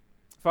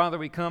Father,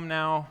 we come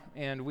now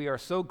and we are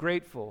so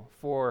grateful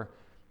for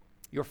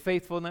your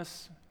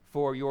faithfulness,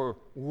 for your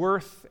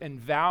worth and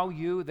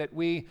value that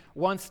we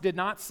once did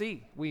not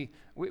see. We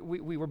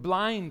were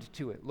blind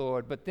to it,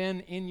 Lord, but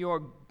then in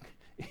your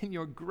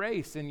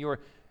grace, in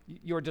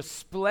your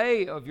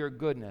display of your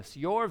goodness,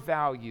 your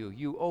value,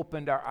 you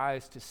opened our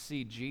eyes to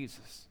see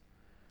Jesus.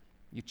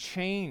 You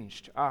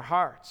changed our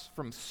hearts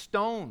from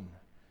stone.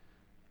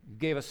 You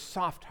gave us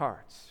soft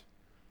hearts,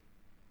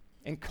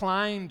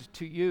 inclined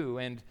to you,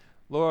 and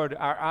Lord,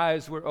 our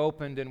eyes were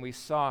opened and we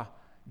saw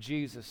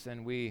Jesus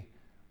and we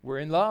were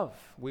in love.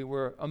 We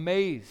were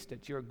amazed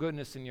at your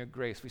goodness and your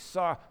grace. We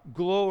saw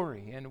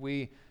glory and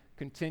we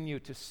continue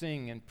to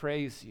sing and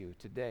praise you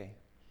today.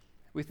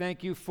 We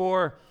thank you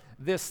for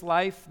this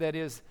life that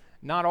is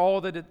not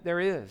all that there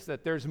is,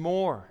 that there's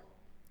more,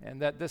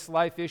 and that this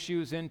life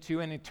issues into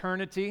an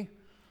eternity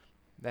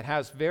that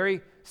has very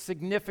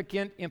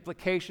significant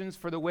implications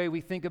for the way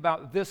we think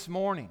about this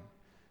morning,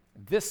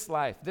 this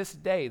life, this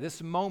day,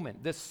 this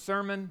moment, this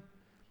sermon,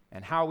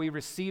 and how we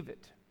receive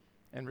it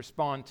and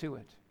respond to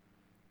it.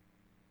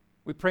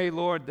 We pray,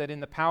 Lord, that in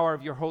the power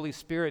of your Holy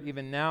Spirit,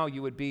 even now,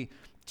 you would be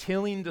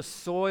tilling the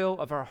soil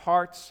of our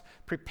hearts,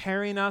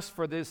 preparing us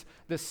for this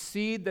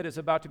seed that is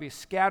about to be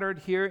scattered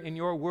here in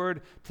your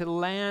word to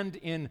land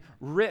in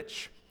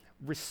rich,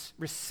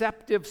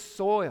 receptive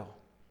soil,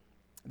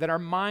 that our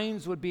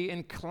minds would be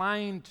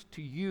inclined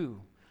to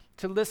you,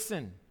 to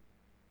listen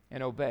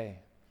and obey,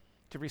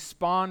 to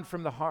respond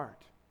from the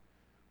heart.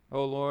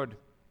 Oh, Lord,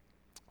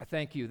 I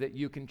thank you that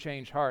you can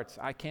change hearts.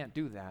 I can't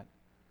do that.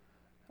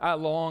 I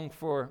long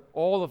for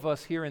all of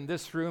us here in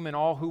this room and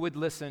all who would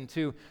listen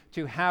to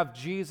have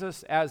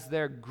Jesus as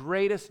their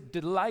greatest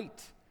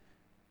delight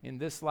in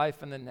this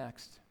life and the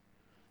next.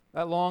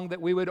 I long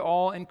that we would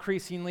all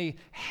increasingly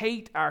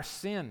hate our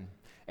sin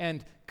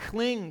and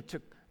cling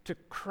to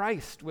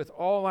Christ with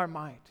all our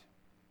might,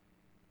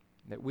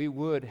 that we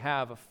would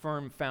have a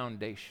firm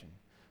foundation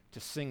to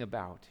sing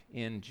about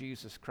in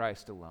Jesus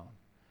Christ alone.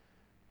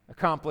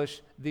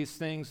 Accomplish these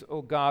things,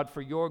 O God,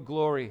 for your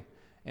glory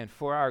and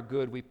for our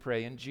good, we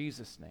pray in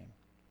Jesus' name.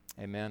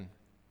 Amen.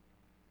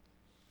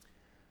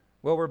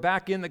 Well, we're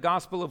back in the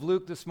Gospel of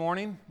Luke this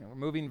morning, and we're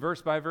moving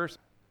verse by verse.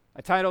 I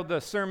titled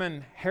the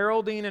sermon,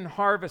 Heralding and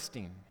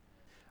Harvesting.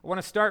 I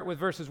want to start with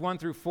verses 1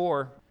 through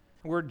 4.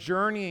 We're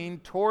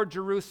journeying toward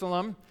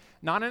Jerusalem,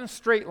 not in a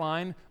straight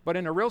line, but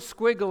in a real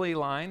squiggly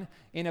line.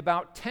 In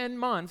about 10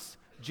 months,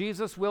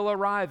 Jesus will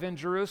arrive in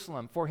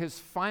Jerusalem for his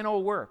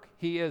final work.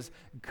 He is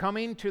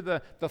coming to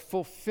the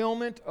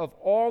fulfillment of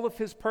all of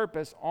his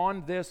purpose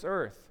on this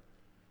earth.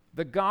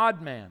 The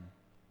God-man,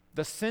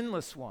 the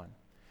sinless one.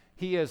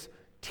 He is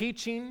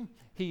teaching,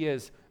 he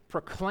is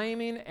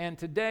proclaiming, and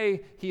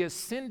today he is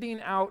sending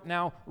out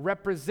now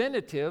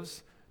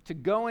representatives to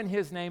go in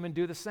his name and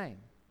do the same.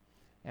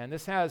 And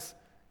this has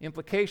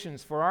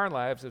implications for our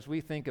lives as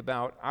we think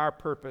about our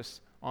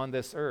purpose on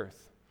this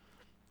earth.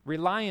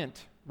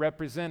 Reliant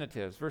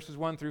representatives, verses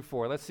 1 through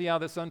 4. Let's see how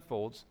this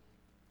unfolds.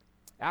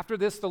 After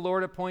this, the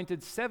Lord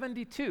appointed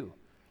 72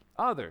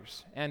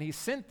 others, and he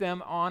sent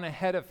them on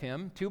ahead of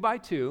him, 2 by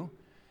 2,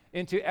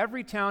 into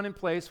every town and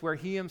place where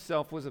he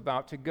himself was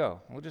about to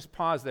go. We'll just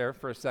pause there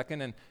for a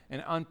second and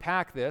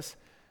unpack this.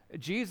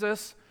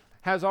 Jesus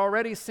has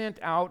already sent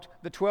out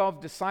the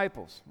 12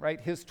 disciples, right?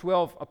 His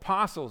 12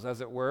 apostles,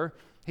 as it were.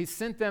 He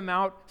sent them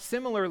out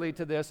similarly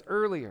to this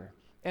earlier.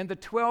 And the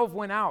 12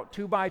 went out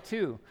 2 by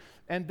 2,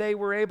 and they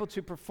were able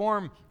to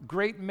perform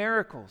great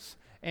miracles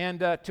and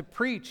to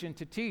preach and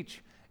to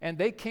teach, and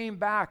they came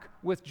back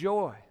with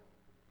joy.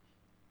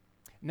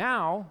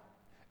 Now,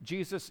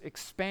 Jesus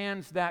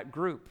expands that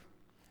group.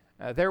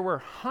 There were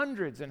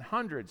hundreds and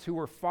hundreds who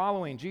were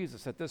following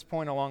Jesus at this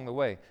point along the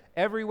way.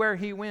 Everywhere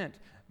he went,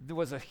 there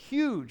was a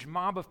huge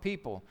mob of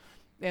people.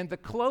 And the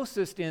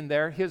closest in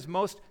there, his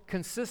most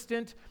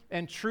consistent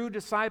and true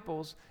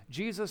disciples,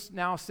 Jesus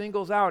now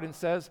singles out and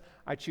says,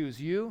 I choose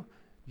you,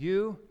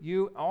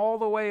 all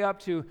the way up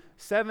to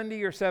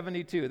 70 or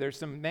 72. There's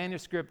some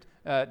manuscript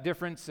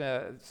difference.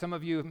 Some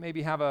of you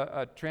maybe have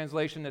a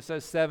translation that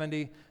says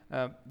 70.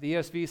 The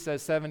ESV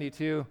says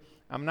 72.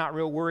 I'm not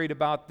real worried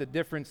about the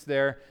difference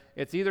there.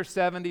 It's either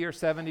 70 or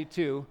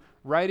 72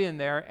 right in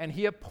there. And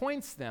he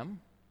appoints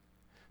them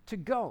to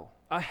go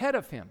ahead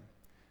of him,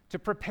 to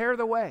prepare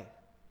the way,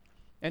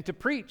 and to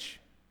preach,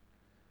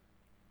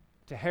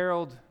 to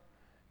herald,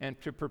 and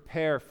to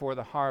prepare for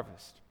the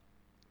harvest.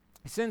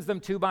 He sends them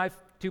 2 by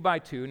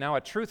 2. Now,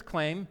 a truth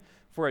claim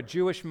for a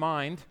Jewish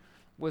mind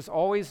was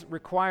always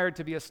required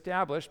to be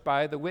established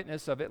by the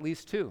witness of at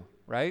least 2,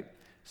 right?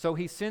 So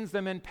he sends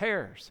them in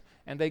pairs,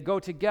 and they go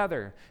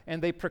together,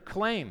 and they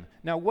proclaim.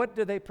 Now, what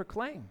do they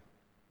proclaim?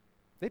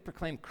 They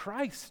proclaim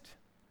Christ.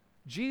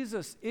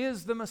 Jesus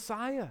is the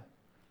Messiah,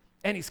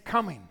 and he's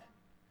coming.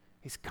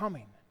 He's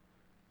coming.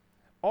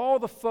 All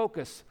the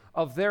focus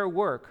of their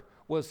work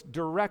was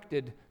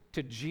directed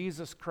to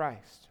Jesus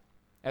Christ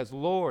as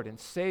Lord and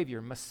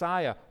Savior,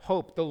 Messiah,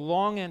 hope. The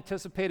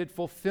long-anticipated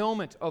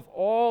fulfillment of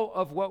all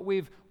of what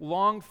we've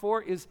longed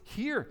for is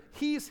here.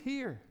 He's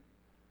here.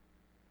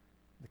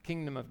 The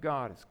kingdom of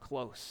God is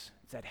close.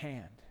 It's at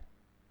hand.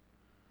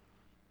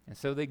 And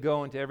so they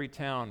go into every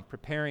town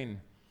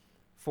preparing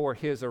for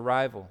his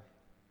arrival.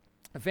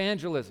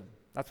 Evangelism,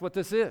 that's what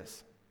this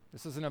is.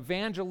 This is an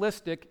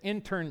evangelistic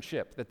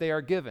internship that they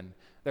are given.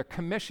 They're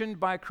commissioned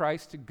by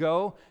Christ to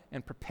go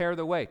and prepare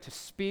the way, to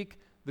speak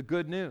the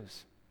good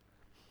news.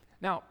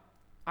 Now,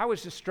 I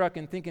was just struck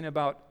in thinking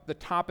about the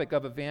topic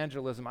of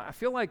evangelism. I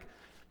feel like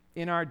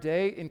in our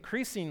day,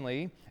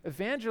 increasingly,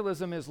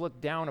 evangelism is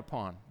looked down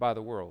upon by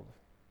the world,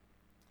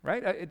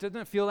 right? It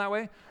doesn't feel that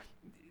way.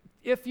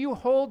 If you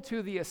hold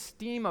to the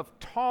esteem of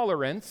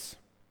tolerance,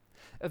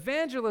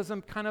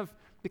 evangelism kind of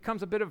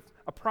becomes a bit of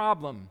a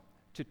problem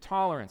to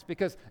tolerance,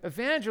 because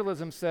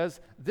evangelism says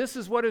this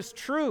is what is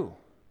true.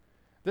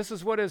 This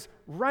is what is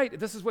right.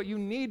 This is what you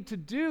need to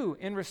do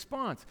in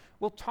response.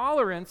 Well,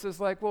 tolerance is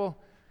like, well,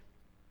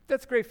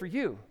 that's great for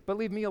you, but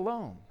leave me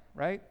alone,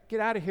 right? Get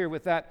out of here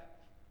with that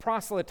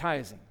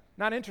proselytizing.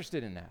 Not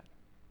interested in that.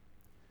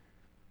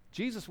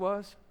 Jesus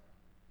was.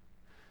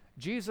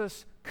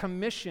 Jesus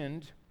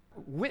commissioned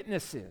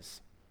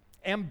witnesses,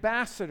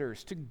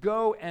 ambassadors to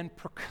go and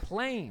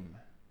proclaim,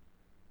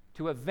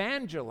 to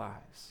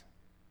evangelize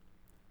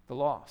the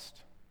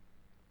lost,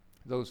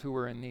 those who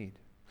were in need.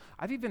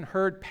 I've even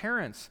heard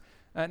parents,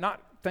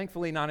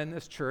 thankfully not in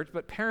this church,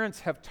 but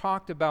parents have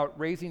talked about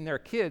raising their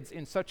kids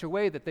in such a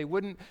way that they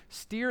wouldn't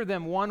steer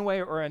them one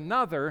way or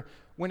another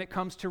when it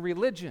comes to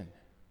religion.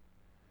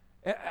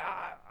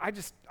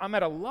 I'm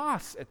at a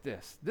loss at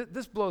this.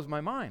 This blows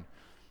my mind.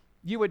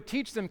 You would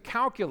teach them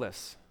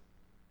calculus,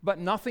 but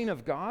nothing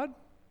of God?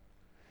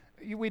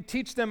 You would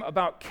teach them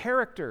about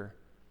character,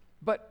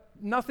 but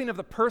nothing of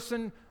the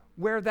person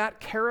where that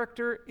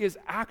character is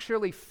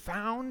actually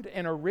found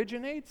and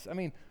originates? I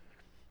mean,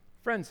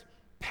 friends,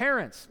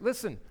 parents,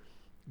 listen,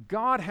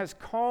 God has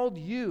called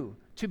you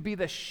to be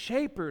the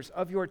shapers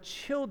of your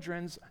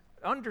children's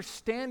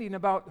understanding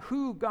about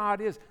who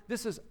God is.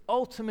 This is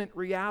ultimate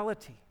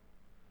reality.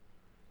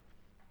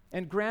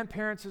 And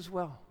grandparents as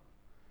well.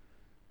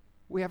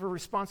 We have a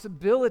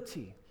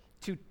responsibility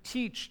to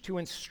teach, to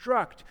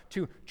instruct,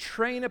 to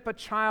train up a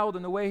child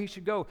in the way he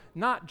should go,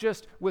 not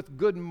just with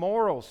good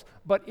morals,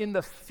 but in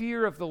the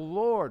fear of the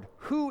Lord.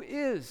 Who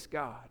is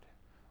God?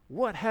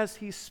 What has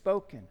he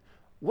spoken?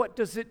 What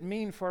does it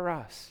mean for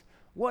us?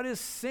 What is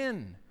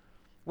sin?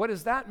 What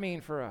does that mean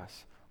for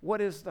us?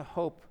 What is the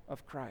hope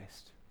of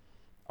Christ?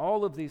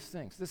 All of these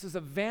things. This is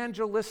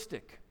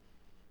evangelistic.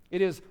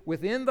 It is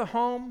within the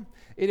home,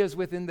 it is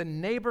within the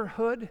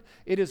neighborhood,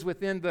 it is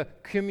within the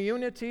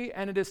community,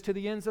 and it is to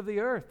the ends of the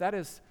earth. That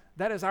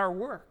is our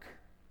work.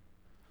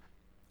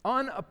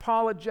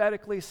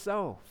 Unapologetically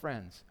so,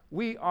 friends.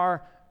 We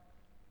are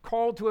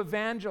called to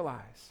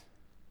evangelize.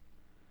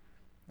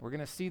 We're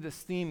going to see this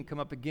theme come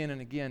up again and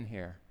again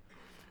here.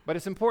 But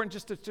it's important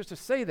just to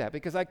say that,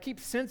 because I keep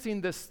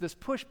sensing this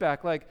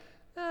pushback like,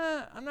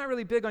 I'm not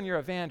really big on your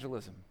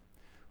evangelism.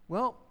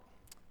 Well,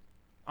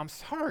 I'm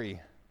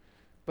sorry.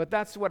 But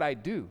that's what I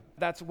do.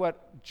 That's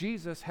what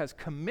Jesus has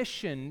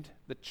commissioned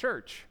the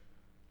church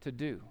to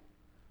do.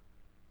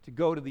 To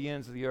go to the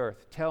ends of the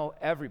earth, tell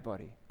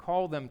everybody,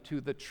 call them to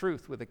the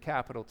truth with a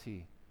capital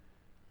T.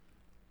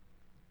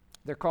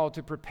 They're called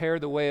to prepare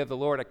the way of the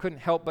Lord. I couldn't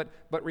help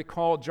but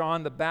recall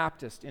John the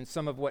Baptist in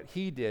some of what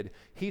he did.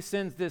 He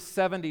sends this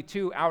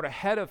 72 out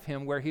ahead of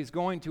him where he's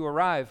going to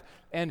arrive.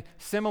 And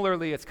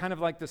similarly, it's kind of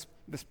like this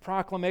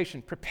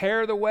proclamation,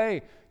 prepare the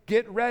way,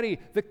 get ready,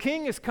 the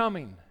king is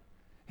coming.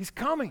 He's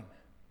coming.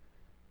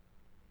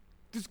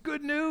 This is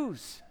good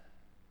news.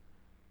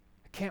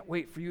 I can't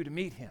wait for you to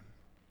meet him.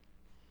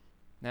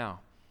 Now,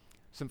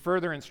 some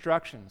further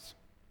instructions.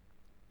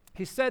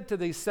 He said to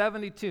these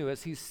 72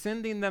 as he's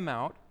sending them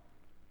out,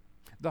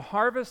 the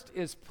harvest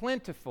is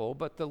plentiful,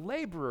 but the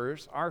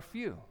laborers are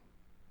few.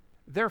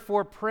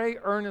 Therefore, pray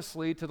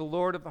earnestly to the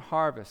Lord of the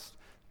harvest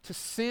to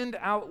send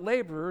out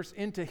laborers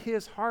into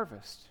his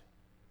harvest.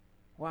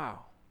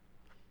 Wow.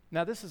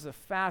 Now, this is a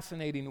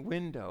fascinating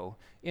window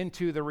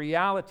into the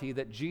reality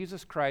that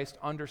Jesus Christ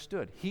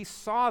understood. He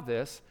saw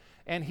this,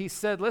 and he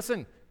said,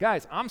 listen,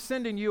 guys, I'm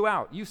sending you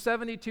out. You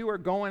 72 are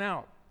going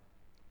out.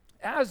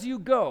 As you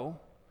go,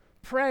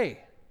 pray.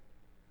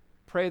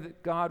 Pray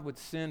that God would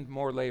send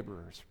more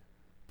laborers.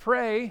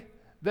 Pray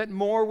that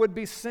more would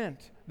be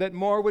sent, that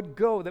more would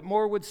go, that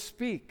more would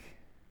speak,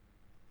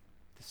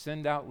 to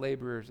send out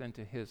laborers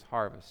into his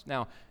harvest.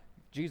 Now,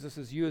 Jesus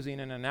is using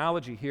an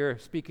analogy here,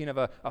 speaking of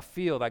a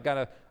field. I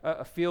got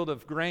a field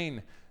of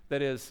grain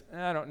that is,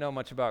 I don't know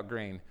much about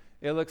grain.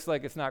 It looks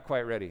like it's not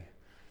quite ready.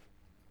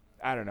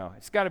 I don't know.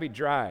 It's got to be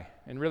dry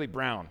and really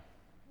brown.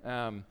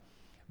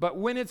 But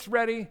when it's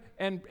ready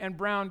and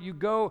brown, you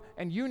go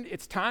and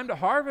it's time to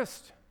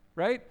harvest,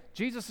 right?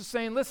 Jesus is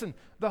saying, listen,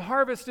 the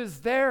harvest is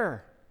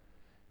there.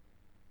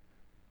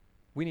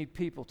 We need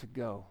people to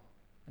go.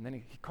 And then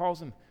he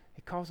calls them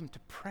to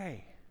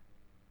pray.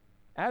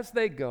 As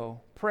they go,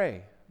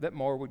 pray that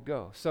more would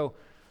go. So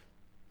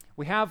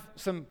we have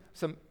some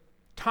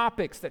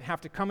topics that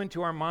have to come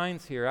into our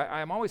minds here.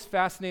 I'm always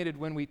fascinated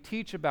when we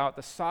teach about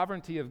the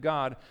sovereignty of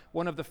God.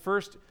 One of the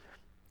first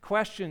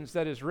questions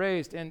that is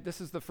raised, and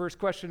this is the first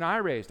question I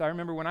raised. I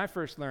remember when I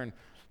first learned,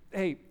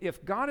 hey,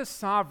 if God is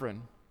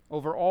sovereign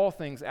over all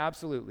things,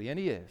 absolutely, and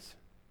he is.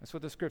 That's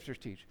what the scriptures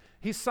teach.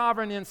 He's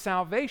sovereign in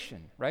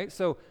salvation, right?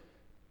 So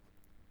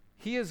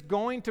he is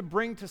going to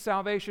bring to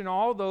salvation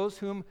all those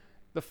whom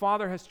the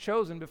Father has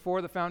chosen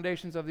before the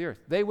foundations of the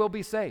earth. They will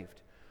be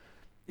saved.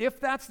 If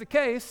that's the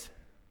case,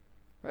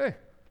 hey,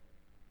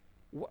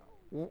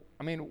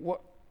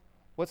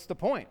 what's the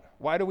point?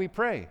 Why do we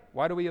pray?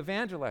 Why do we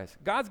evangelize?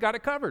 God's got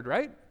it covered,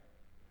 right?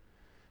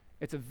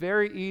 It's a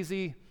very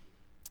easy,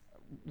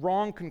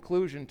 wrong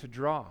conclusion to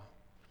draw.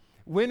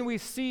 When we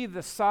see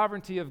the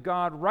sovereignty of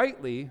God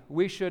rightly,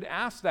 we should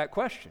ask that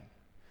question.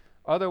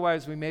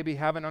 Otherwise, we maybe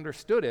haven't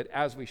understood it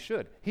as we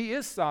should. He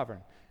is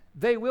sovereign.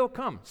 They will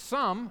come.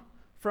 Some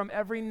from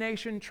every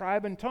nation,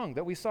 tribe, and tongue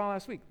that we saw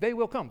last week. They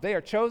will come. They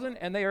are chosen,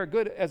 and they are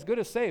good as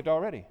saved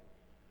already.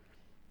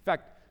 In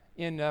fact,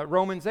 in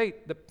Romans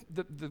 8,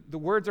 the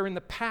words are in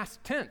the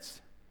past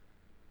tense.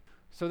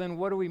 So then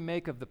what do we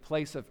make of the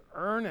place of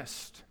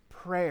earnest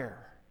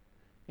prayer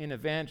in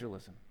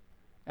evangelism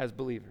as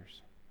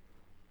believers?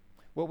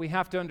 What we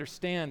have to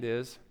understand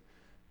is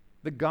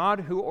the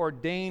God who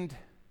ordained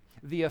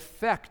the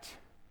effect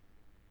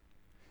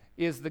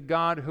is the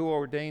God who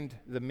ordained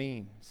the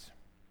means.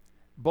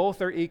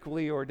 Both are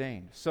equally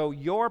ordained. So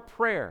your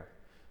prayer,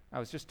 I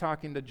was just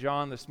talking to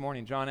John this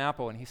morning, John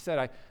Apple, and he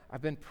said,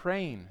 I've been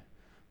praying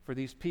for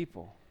these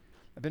people.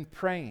 I've been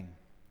praying.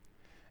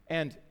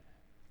 And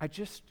I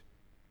just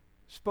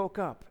spoke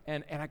up,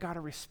 and I got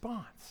a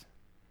response.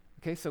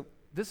 Okay, so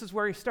this is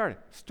where he started.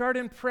 Start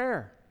in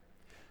prayer.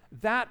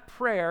 That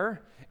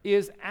prayer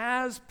is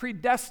as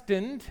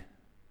predestined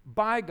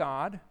by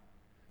God,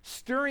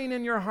 stirring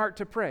in your heart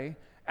to pray,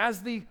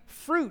 as the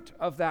fruit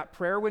of that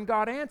prayer when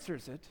God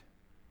answers it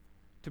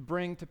to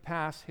bring to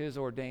pass his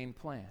ordained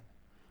plan.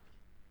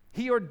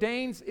 He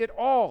ordains it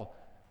all,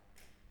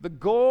 the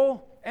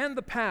goal and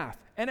the path,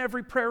 and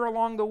every prayer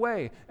along the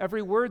way,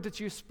 every word that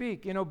you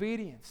speak in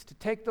obedience, to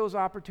take those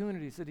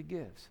opportunities that he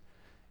gives.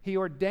 He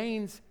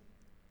ordains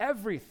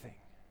everything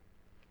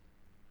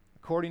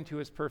according to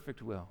his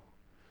perfect will.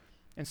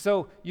 And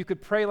so you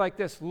could pray like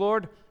this: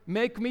 Lord,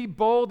 make me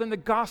bold in the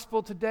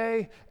gospel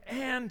today,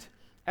 and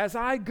as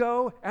I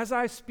go, as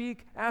I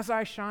speak, as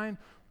I shine,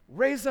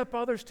 raise up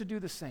others to do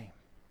the same.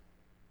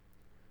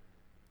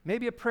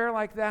 Maybe a prayer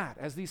like that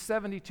as these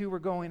 72 were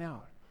going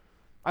out.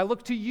 I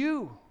look to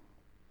you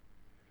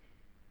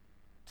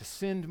to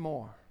send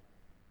more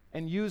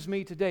and use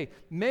me today.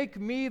 Make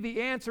me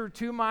the answer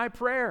to my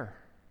prayer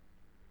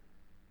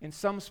in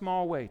some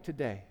small way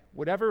today.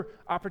 Whatever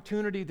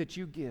opportunity that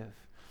you give,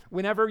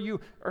 whenever you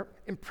are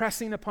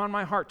impressing upon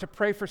my heart to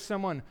pray for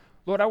someone,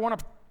 Lord, I want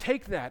to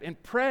take that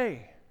and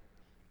pray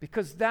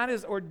because that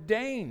is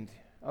ordained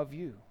of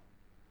you.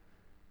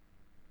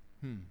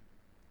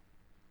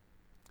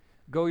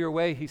 Go your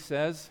way, he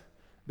says.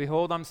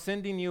 Behold, I'm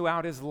sending you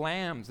out as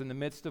lambs in the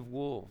midst of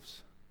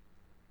wolves.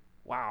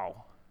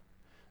 Wow.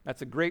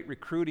 That's a great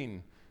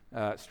recruiting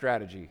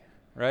strategy,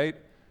 right?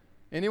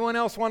 Anyone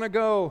else want to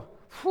go?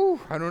 Whew,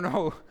 I don't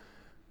know.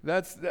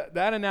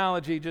 That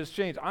analogy just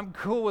changed. I'm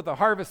cool with the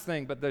harvest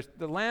thing, but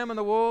the lamb and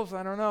the wolves,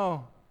 I don't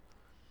know.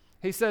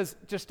 He says,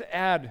 just to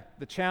add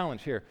the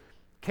challenge here,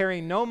 carry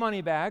no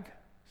money bag,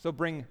 so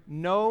bring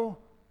no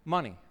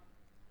money.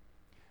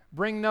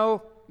 Bring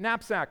no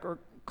knapsack or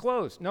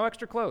clothes, no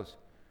extra clothes.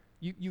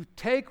 You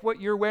take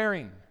what you're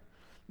wearing.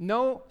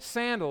 No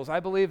sandals. I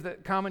believe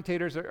that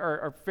commentators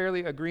are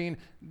fairly agreeing.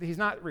 He's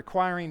not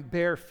requiring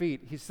bare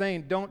feet. He's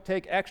saying don't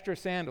take extra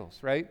sandals,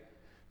 right?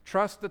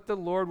 Trust that the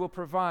Lord will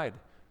provide.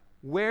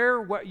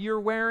 Wear what you're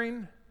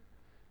wearing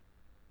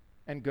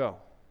and go.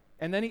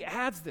 And then he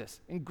adds this,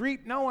 and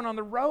greet no one on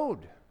the road.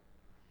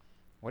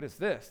 What is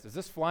this? Does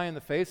this fly in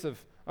the face of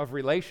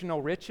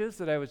relational riches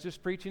that I was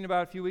just preaching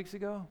about a few weeks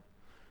ago?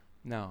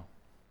 No.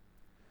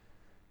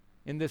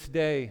 In this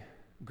day,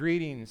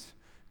 greetings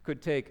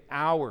could take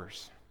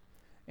hours,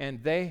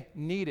 and they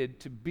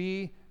needed to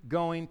be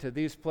going to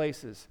these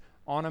places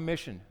on a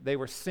mission. They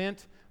were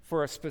sent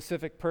for a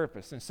specific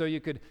purpose. And so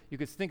you could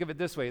think of it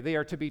this way. They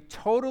are to be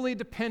totally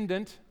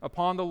dependent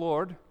upon the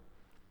Lord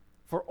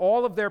for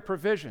all of their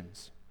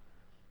provisions,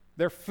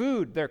 their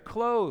food, their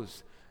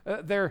clothes,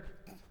 their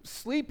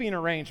sleeping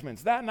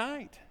arrangements that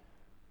night.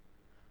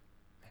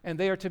 And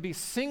they are to be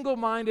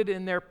single-minded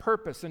in their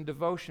purpose and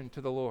devotion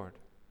to the Lord.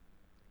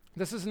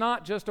 This is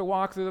not just a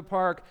walk through the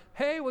park.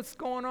 Hey, what's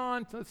going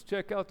on? Let's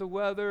check out the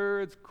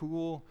weather. It's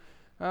cool.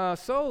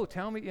 So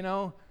tell me,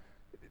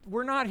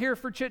 we're not here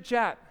for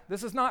chit-chat.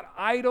 This is not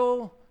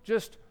idle,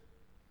 just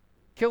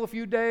kill a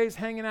few days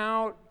hanging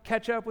out,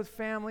 catch up with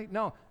family.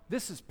 No,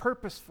 this is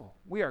purposeful.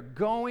 We are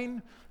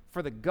going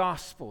for the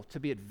gospel to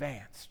be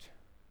advanced.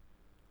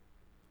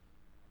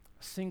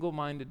 A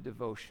single-minded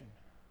devotion.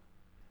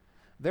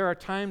 There are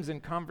times in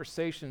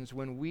conversations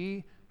when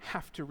we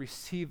have to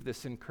receive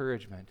this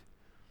encouragement.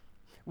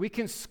 We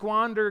can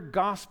squander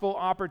gospel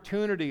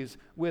opportunities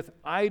with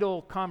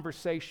idle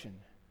conversation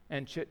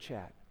and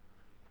chit-chat.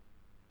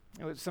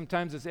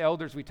 Sometimes as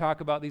elders, we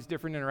talk about these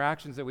different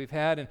interactions that we've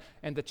had,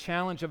 and the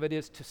challenge of it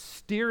is to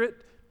steer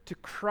it to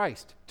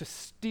Christ, to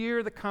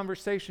steer the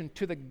conversation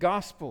to the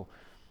gospel.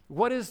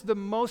 What is the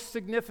most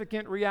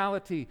significant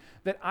reality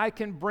that I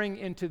can bring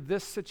into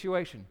this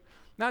situation?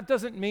 That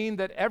doesn't mean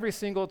that every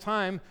single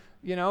time,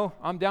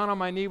 I'm down on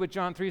my knee with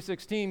John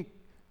 3:16,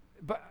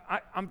 but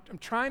I'm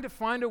trying to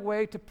find a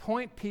way to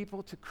point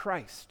people to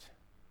Christ.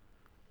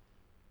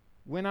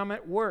 When I'm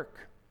at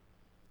work,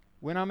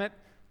 when I'm at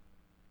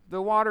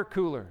the water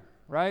cooler,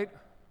 right?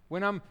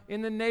 When I'm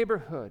in the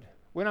neighborhood,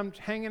 when I'm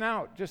hanging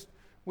out just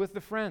with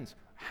the friends,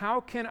 how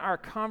can our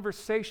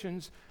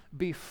conversations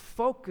be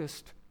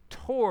focused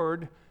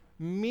toward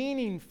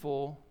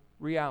meaningful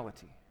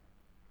reality?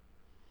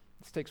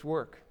 This takes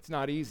work. It's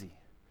not easy.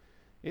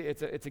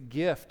 It's a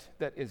gift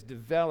that is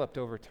developed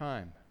over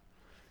time.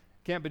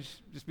 Can't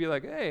just be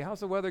like, hey, how's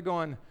the weather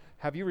going?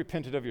 Have you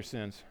repented of your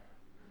sins?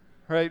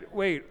 Right?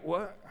 Wait,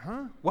 what?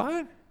 Huh?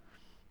 What?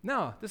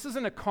 No, this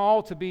isn't a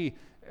call to be,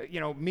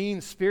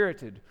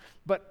 mean-spirited,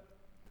 but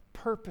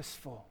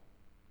purposeful.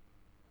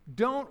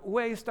 Don't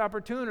waste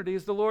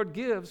opportunities the Lord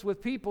gives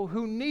with people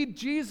who need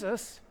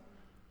Jesus.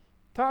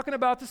 Talking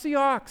about the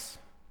Seahawks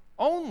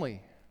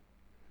only.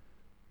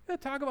 Yeah,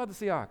 talk about the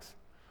Seahawks.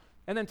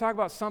 And then talk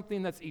about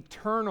something that's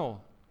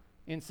eternal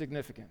in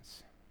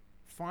significance.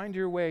 Find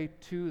your way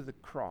to the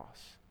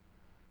cross,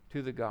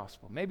 to the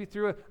gospel. Maybe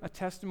through a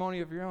testimony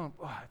of your own.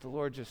 Oh, the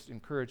Lord just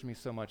encouraged me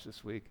so much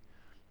this week.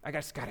 I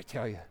just got to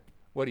tell you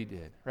what he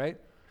did, right?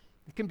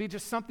 It can be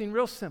just something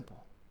real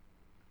simple.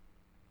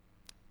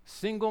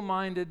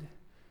 Single-minded,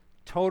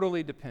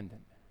 totally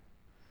dependent.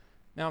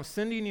 Now, I'm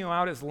sending you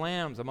out as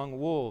lambs among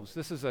wolves.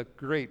 This is a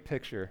great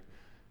picture.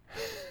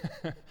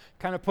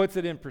 Kind of puts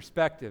it in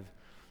perspective.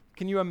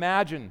 Can you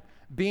imagine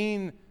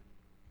being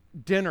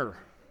dinner,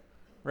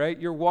 right?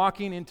 You're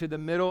walking into the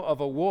middle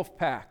of a wolf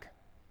pack.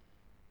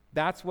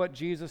 That's what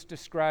Jesus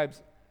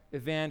describes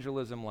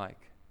evangelism like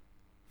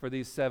for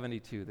these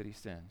 72 that he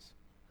sends.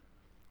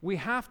 We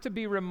have to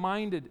be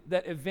reminded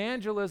that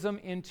evangelism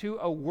into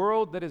a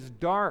world that is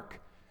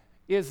dark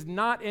is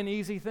not an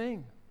easy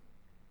thing.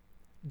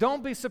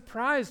 Don't be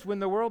surprised when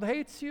the world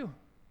hates you.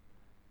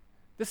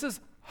 This is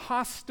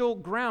hostile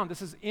ground.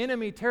 This is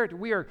enemy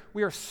territory.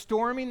 We are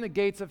storming the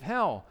gates of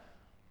hell.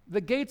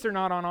 The gates are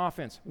not on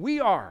offense. We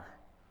are.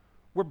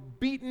 We're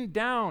beating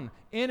down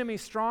enemy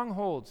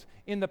strongholds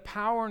in the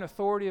power and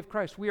authority of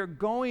Christ. We are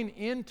going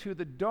into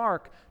the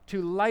dark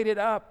to light it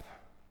up.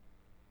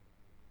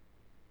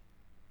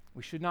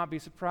 We should not be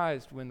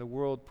surprised when the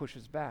world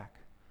pushes back,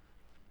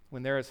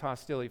 when there is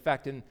hostility. In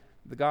fact, in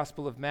the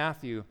Gospel of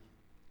Matthew,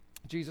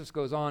 Jesus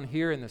goes on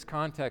here in this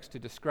context to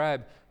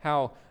describe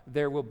how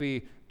there will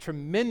be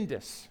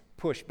tremendous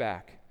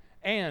pushback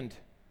and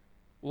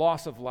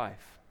loss of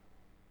life.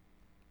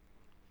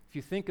 If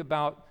you think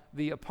about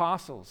the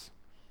apostles,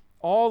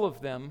 all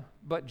of them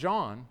but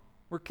John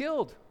were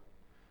killed,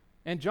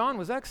 and John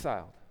was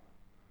exiled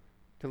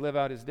to live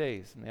out his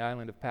days in the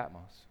island of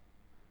Patmos.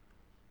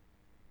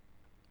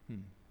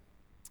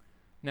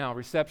 Now,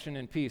 reception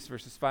and peace,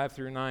 verses 5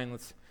 through 9.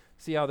 Let's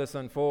see how this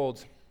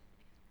unfolds.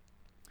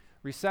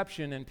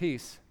 Reception and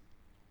peace.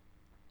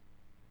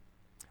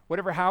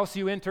 Whatever house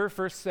you enter,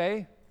 first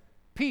say,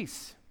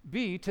 peace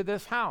be to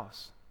this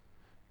house.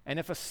 And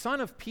if a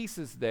son of peace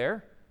is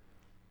there,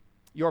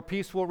 your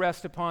peace will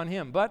rest upon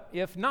him. But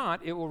if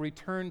not, it will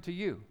return to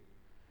you.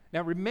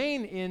 Now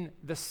remain in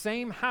the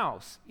same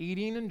house,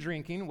 eating and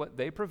drinking what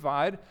they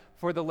provide,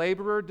 for the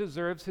laborer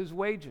deserves his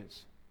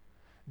wages.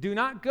 Do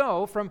not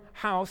go from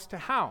house to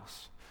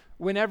house.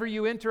 Whenever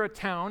you enter a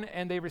town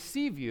and they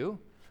receive you,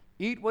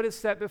 eat what is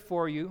set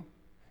before you,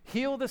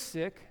 heal the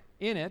sick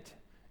in it,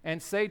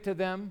 and say to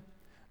them,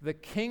 the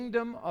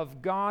kingdom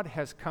of God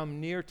has come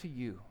near to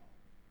you.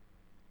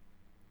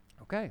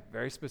 Okay,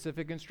 very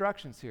specific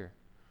instructions here.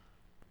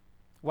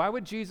 Why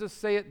would Jesus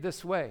say it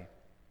this way?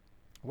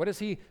 What is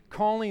he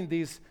calling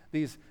these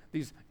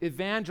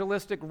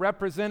evangelistic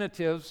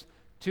representatives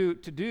to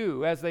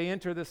do as they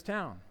enter this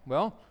town?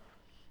 Well,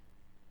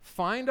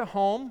 find a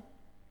home,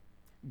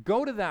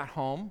 go to that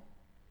home,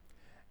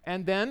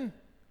 and then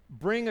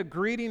bring a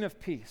greeting of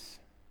peace.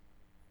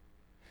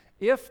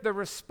 If the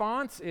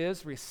response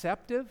is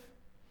receptive,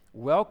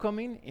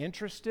 welcoming,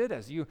 interested,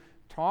 as you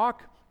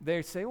talk,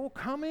 they say, well,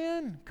 come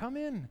in, come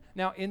in.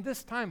 Now, in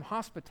this time,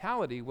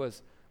 hospitality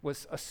was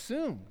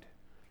assumed.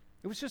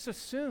 It was just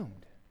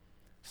assumed.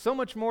 So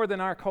much more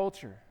than our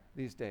culture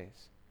these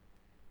days.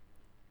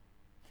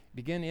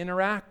 Begin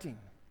interacting.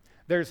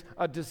 There's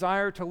a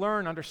desire to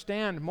learn,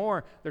 understand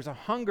more. There's a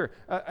hunger,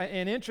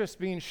 an interest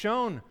being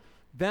shown.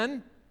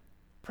 Then,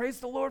 praise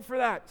the Lord for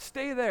that.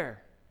 Stay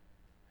there.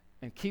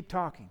 And keep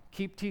talking,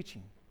 keep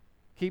teaching,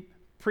 keep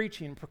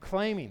preaching,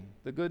 proclaiming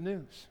the good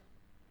news.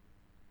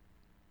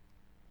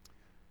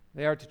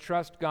 They are to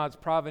trust God's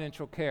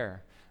providential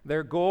care.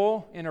 Their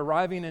goal in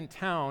arriving in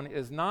town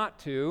is not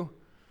to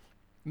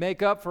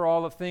make up for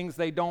all the things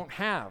they don't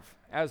have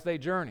as they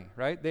journey,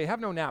 right? They have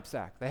no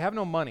knapsack. They have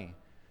no money.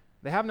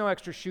 They have no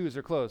extra shoes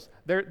or clothes.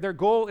 Their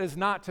goal is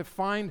not to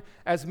find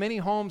as many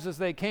homes as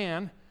they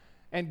can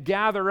and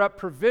gather up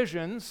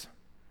provisions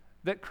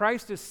that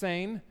Christ is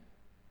saying,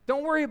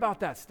 don't worry about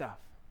that stuff.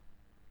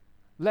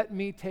 Let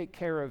me take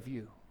care of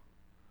you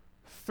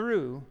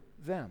through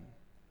them.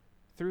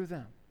 Through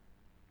them.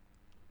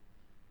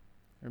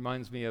 It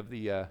reminds me of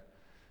the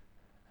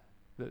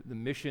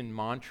mission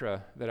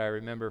mantra that I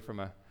remember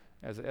from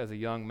as a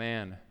young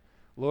man.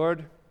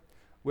 Lord,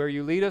 where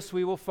you lead us,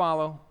 we will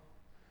follow.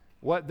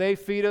 What they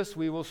feed us,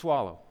 we will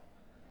swallow.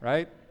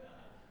 Right?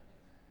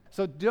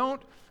 So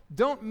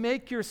don't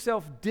make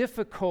yourself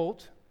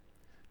difficult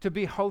to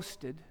be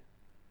hosted.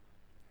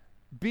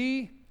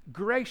 Be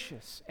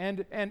gracious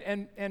and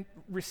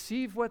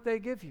receive what they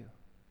give you.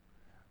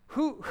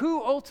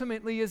 Who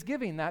ultimately is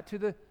giving that to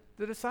the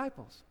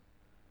disciples?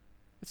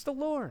 It's the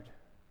Lord.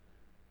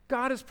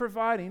 God is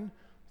providing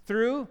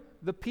through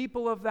the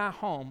people of that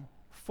home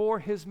for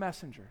his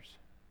messengers.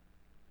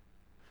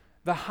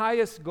 The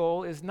highest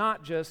goal is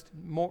not just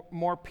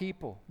more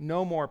people,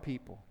 no more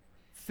people,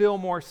 fill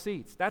more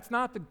seats. That's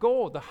not the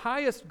goal. The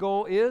highest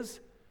goal is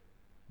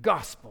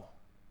gospel,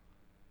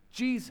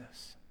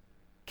 Jesus,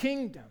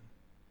 kingdom,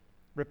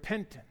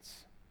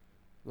 repentance,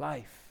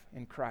 life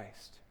in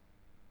Christ.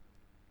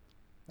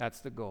 That's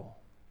the goal.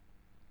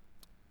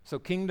 So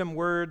kingdom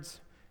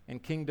words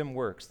and kingdom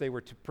works. They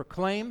were to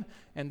proclaim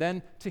and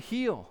then to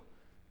heal.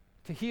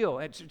 To heal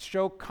and to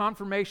show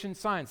confirmation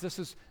signs. This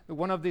is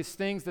one of these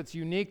things that's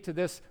unique to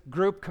this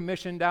group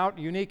commissioned out,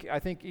 unique, I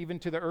think, even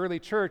to the early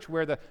church,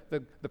 where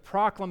the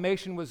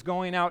proclamation was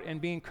going out and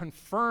being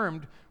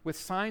confirmed with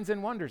signs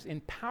and wonders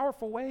in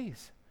powerful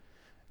ways.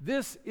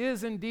 This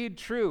is indeed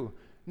true.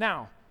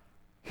 Now,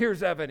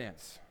 here's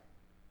evidence.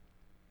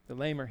 The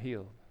lame are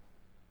healed.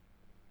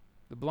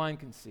 The blind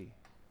can see.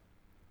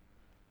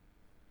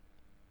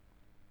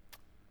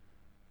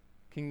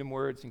 Kingdom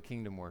words and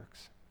kingdom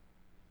works.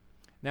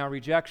 Now,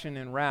 rejection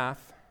and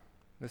wrath,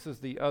 this is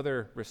the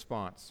other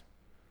response.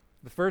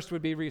 The first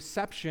would be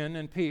reception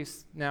and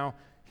peace. Now,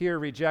 here,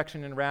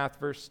 rejection and wrath,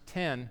 verse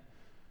 10.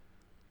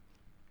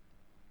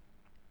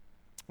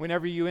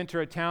 Whenever you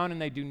enter a town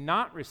and they do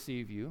not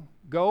receive you,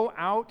 go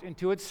out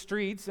into its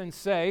streets and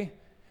say,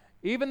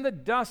 even the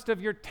dust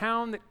of your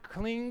town that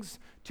clings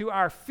to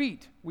our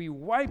feet, we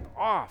wipe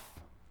off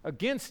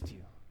against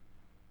you.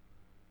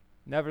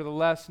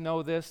 Nevertheless,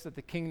 know this, that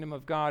the kingdom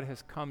of God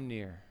has come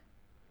near.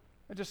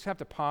 I just have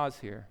to pause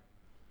here.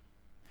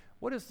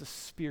 What is the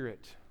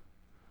spirit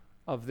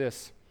of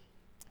this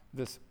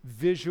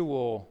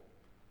visual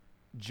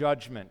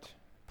judgment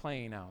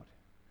playing out?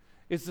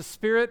 Is the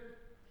spirit,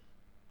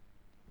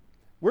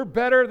 we're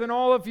better than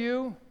all of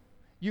you,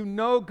 you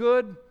no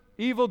good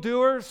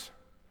evildoers?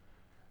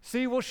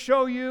 See, we'll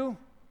show you.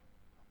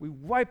 We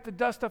wipe the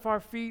dust off our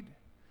feet.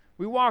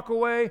 We walk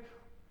away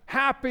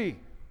happy.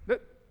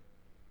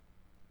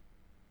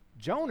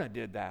 Jonah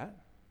did that,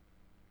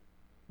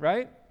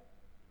 right?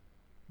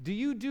 Do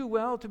you do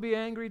well to be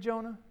angry,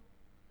 Jonah?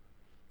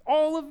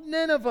 All of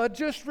Nineveh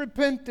just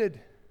repented,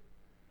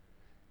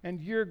 and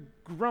you're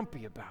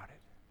grumpy about it.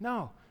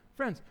 No,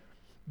 friends,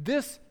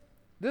 this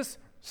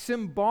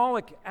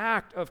symbolic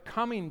act of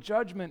coming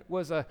judgment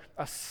was a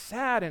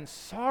sad and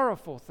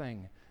sorrowful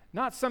thing,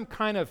 not some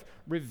kind of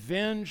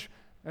revenge,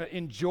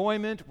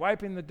 enjoyment,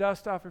 wiping the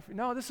dust off your feet.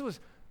 No, this was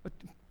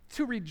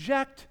to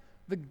reject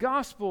the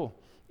gospel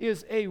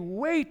is a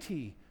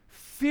weighty,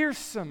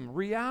 fearsome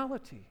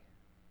reality.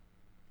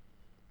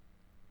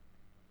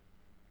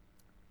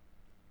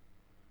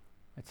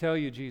 I tell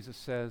you, Jesus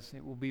says,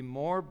 it will be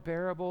more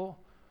bearable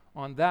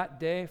on that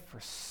day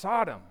for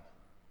Sodom,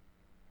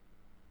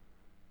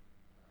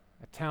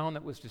 a town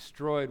that was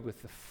destroyed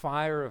with the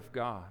fire of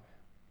God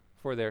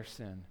for their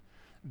sin,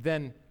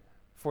 than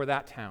for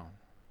that town.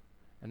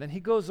 And then he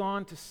goes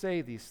on to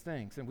say these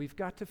things, and we've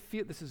got to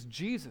feel, this is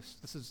Jesus,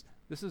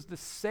 this is the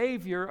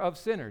Savior of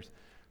sinners,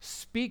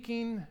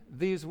 speaking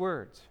these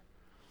words.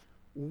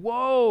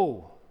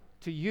 Woe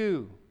to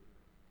you,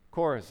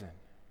 Chorazin.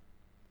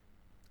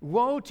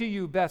 Woe to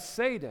you,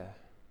 Bethsaida.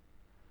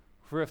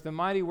 For if the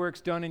mighty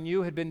works done in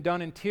you had been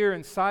done in Tyre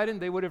and Sidon,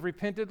 they would have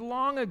repented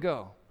long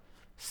ago,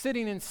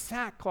 sitting in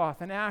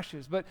sackcloth and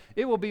ashes. But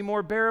it will be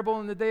more bearable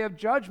in the day of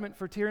judgment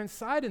for Tyre and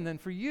Sidon than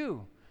for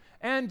you.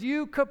 And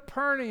you,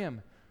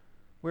 Capernaum.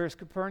 Where is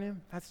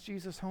Capernaum? That's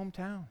Jesus'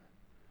 hometown.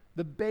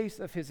 The base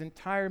of his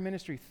entire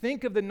ministry.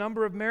 Think of the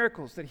number of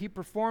miracles that he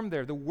performed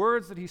there, the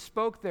words that he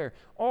spoke there,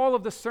 all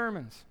of the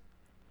sermons.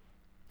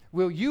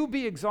 Will you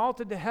be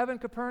exalted to heaven,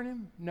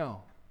 Capernaum?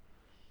 No.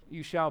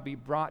 You shall be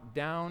brought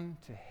down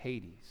to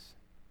Hades,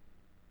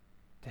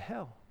 to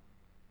hell.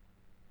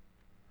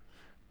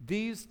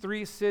 These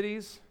three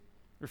cities,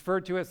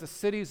 referred to as the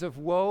cities of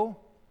woe,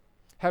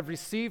 have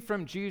received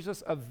from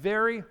Jesus a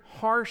very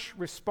harsh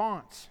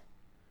response.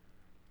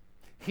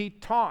 He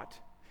taught,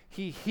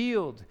 he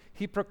healed,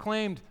 he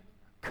proclaimed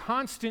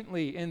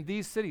constantly in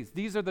these cities.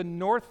 These are the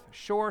North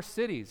Shore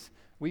cities.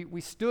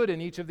 We stood in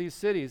each of these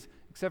cities,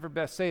 except for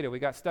Bethsaida. We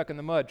got stuck in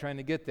the mud trying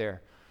to get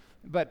there.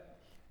 But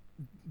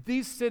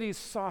these cities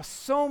saw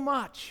so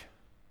much,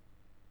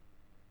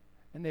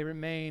 and they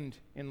remained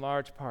in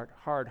large part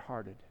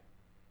hard-hearted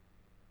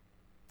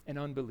and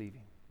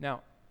unbelieving.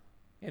 Now,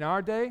 In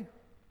our day,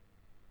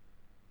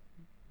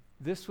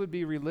 this would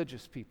be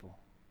religious people.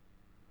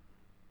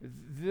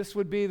 This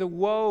would be the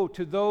woe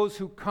to those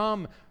who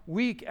come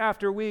week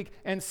after week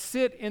and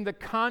sit in the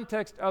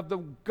context of the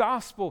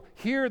gospel,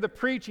 hear the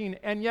preaching,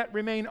 and yet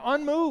remain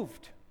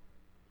unmoved,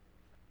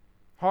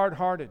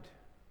 hard-hearted,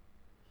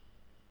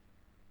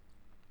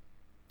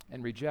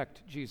 and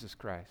reject Jesus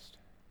Christ.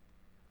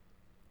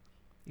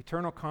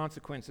 Eternal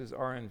consequences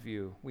are in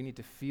view. We need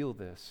to feel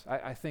this.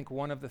 I think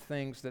one of the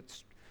things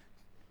that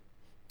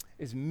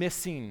is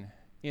missing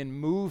in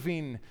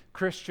moving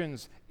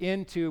Christians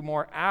into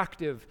more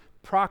active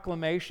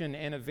proclamation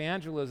and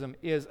evangelism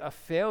is a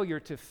failure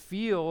to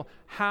feel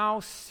how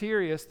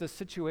serious the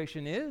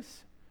situation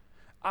is.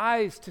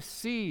 Eyes to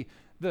see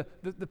the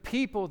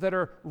people that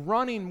are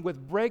running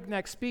with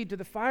breakneck speed to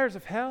the fires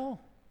of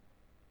hell.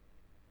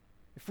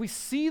 If we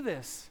see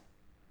this,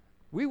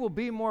 we will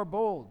be more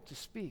bold to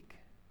speak.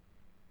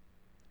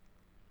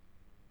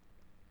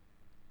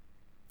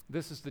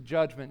 This is the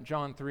judgment,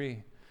 John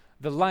 3.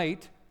 The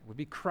light, would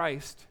be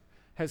Christ,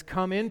 has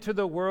come into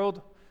the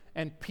world,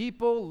 and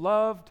people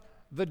loved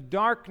the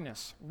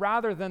darkness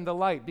rather than the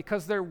light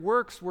because their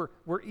works were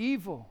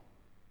evil.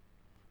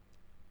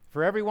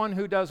 For everyone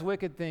who does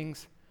wicked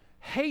things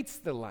hates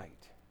the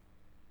light.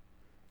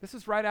 This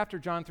is right after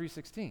John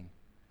 3:16,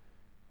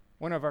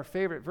 one of our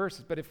favorite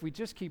verses. But if we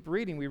just keep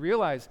reading, we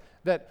realize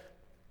that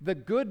the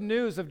good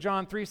news of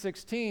John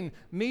 3:16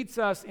 meets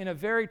us in a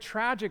very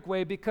tragic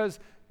way because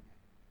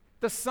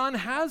the sun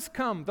has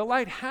come, the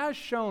light has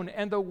shone,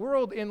 and the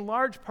world in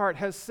large part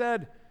has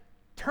said,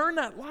 turn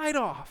that light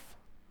off.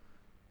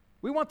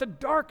 We want the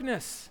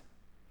darkness.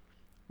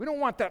 We don't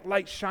want that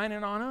light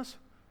shining on us.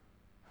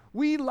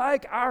 We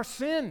like our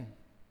sin.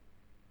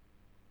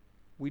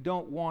 We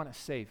don't want a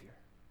Savior.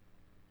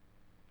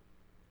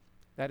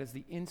 That is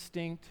the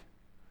instinct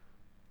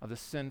of the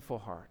sinful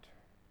heart.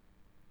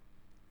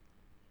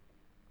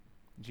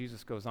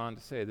 Jesus goes on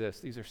to say this.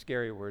 These are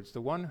scary words.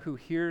 The one who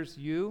hears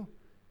you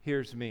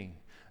hears me.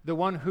 The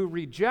one who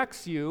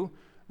rejects you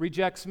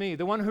rejects me.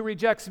 The one who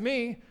rejects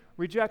me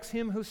rejects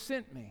him who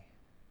sent me.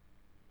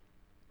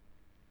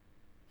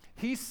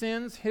 He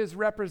sends his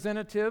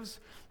representatives,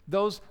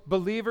 those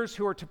believers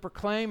who are to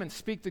proclaim and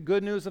speak the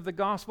good news of the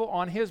gospel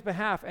on his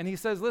behalf. And he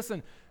says,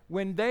 listen,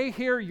 when they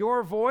hear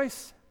your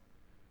voice,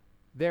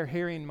 they're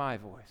hearing my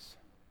voice.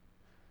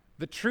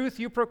 The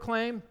truth you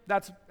proclaim,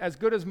 that's as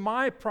good as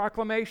my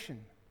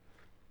proclamation.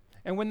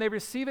 And when they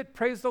receive it,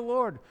 praise the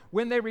Lord.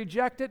 When they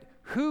reject it,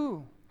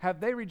 who have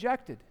they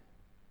rejected?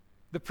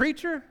 The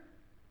preacher?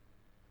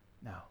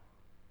 No.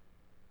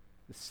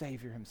 The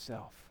Savior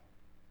himself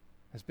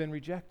has been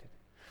rejected.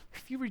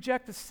 If you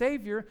reject the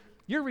Savior,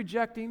 you're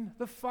rejecting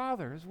the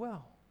Father as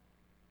well.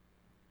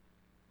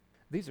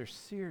 These are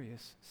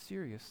serious,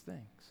 serious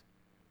things.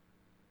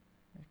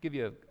 I'll give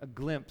you a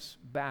glimpse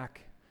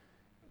back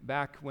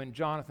when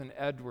Jonathan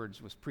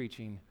Edwards was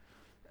preaching.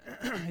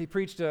 He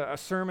preached a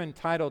sermon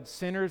titled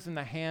 "Sinners in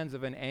the Hands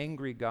of an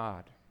Angry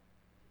God."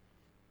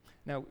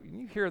 Now,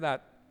 when you hear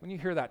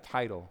that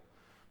title,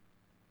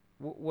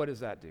 what does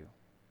that do?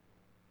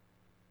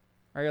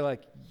 Are you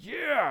like,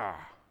 yeah,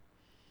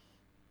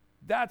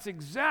 that's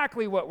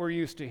exactly what we're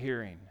used to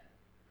hearing?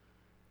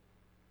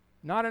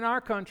 Not in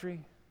our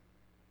country,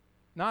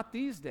 not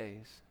these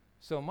days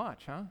so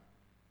much, huh?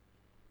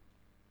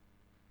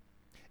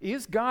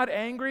 Is God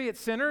angry at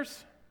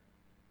sinners?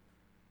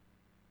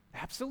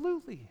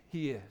 Absolutely,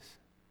 he is.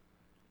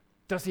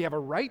 Does he have a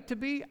right to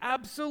be?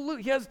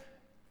 Absolutely. He has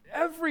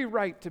every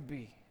right to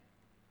be.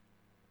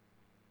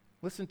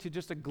 Listen to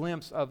just a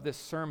glimpse of this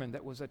sermon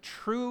that was a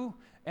true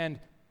and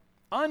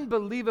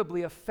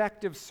unbelievably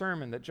effective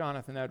sermon that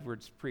Jonathan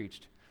Edwards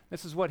preached.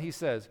 This is what he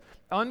says.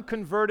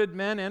 Unconverted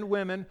men and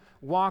women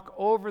walk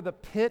over the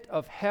pit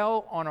of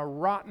hell on a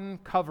rotten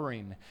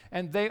covering.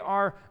 And there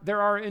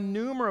are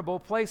innumerable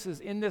places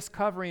in this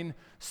covering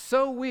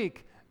so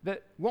weak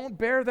that won't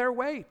bear their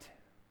weight.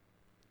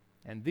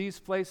 And these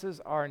places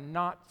are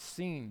not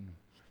seen.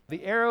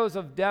 The arrows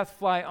of death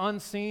fly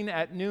unseen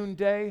at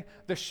noonday.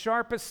 The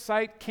sharpest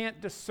sight can't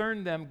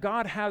discern them.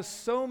 God has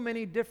so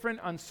many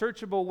different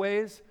unsearchable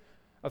ways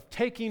of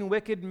taking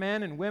wicked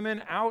men and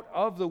women out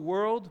of the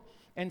world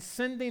and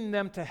sending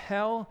them to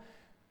hell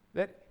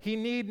that he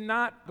need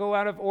not go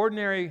out of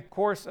ordinary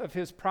course of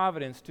his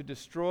providence to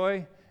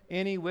destroy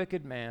any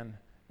wicked man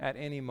at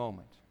any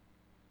moment.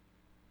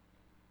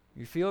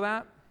 You feel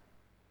that?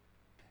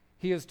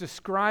 He is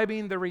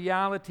describing the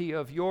reality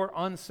of your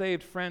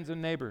unsaved friends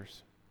and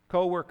neighbors,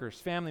 co-workers,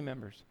 family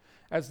members,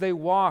 as they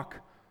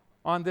walk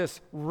on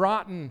this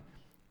rotten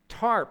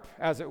tarp,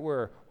 as it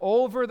were,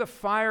 over the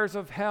fires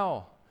of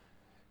hell.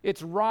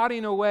 It's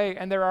rotting away,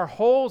 and there are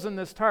holes in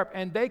this tarp,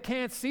 and they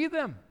can't see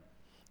them.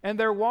 And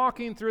they're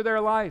walking through their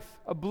life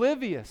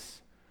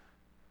oblivious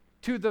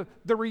to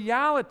the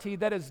reality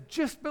that is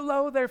just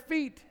below their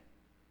feet.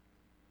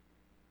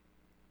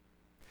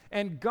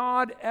 And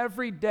God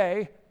every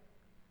day,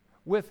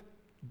 with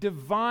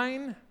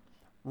divine,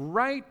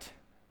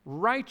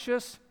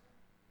 righteous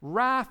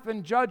wrath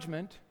and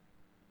judgment,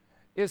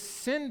 is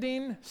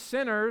sending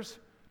sinners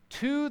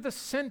to the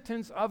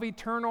sentence of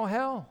eternal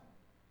hell.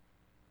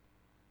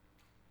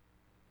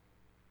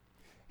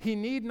 He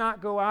need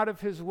not go out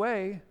of his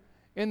way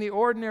in the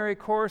ordinary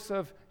course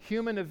of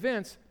human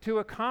events to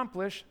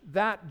accomplish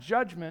that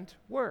judgment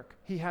work.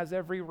 He has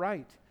every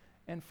right.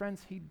 And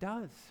friends, he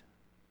does.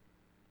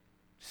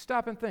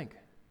 Stop and think.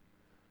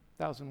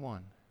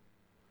 1001,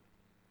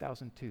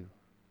 1002,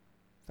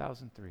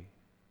 1003,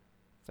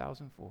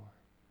 1004,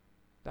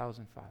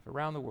 1005,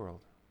 around the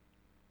world.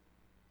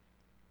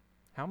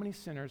 How many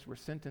sinners were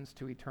sentenced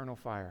to eternal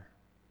fire?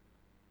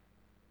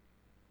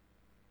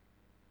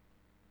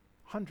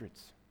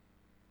 Hundreds.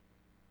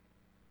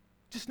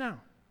 Just now.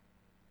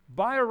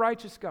 By a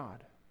righteous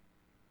God.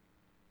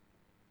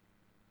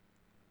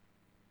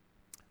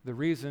 The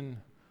reason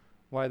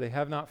why they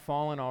have not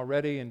fallen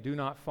already and do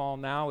not fall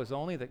now is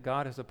only that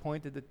God's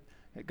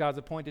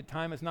appointed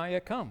time has not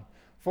yet come.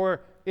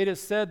 For it is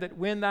said that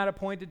when that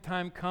appointed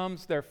time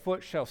comes, their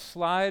foot shall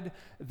slide,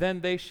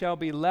 then they shall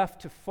be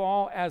left to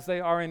fall as they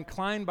are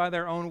inclined by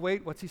their own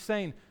weight. What's he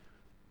saying?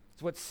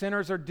 It's what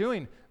sinners are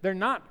doing. They're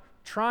not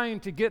trying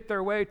to get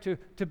their way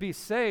to be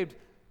saved.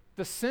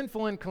 The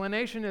sinful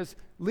inclination is,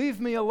 leave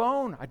me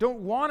alone. I don't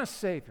want a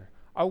Savior.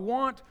 I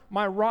want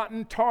my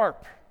rotten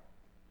tarp.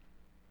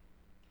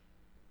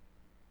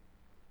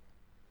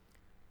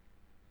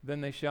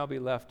 Then they shall be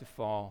left to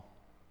fall,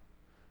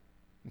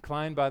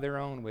 inclined by their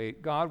own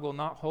weight. God will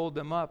not hold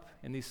them up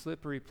in these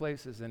slippery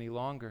places any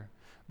longer,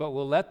 but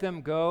will let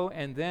them go,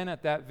 and then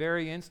at that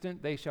very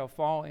instant they shall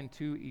fall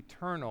into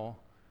eternal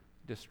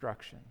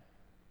destruction.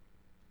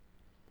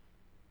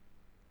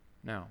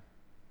 Now,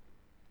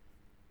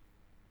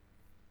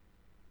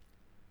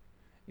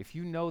 if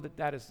you know that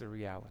that is the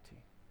reality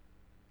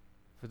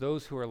for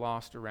those who are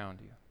lost around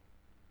you,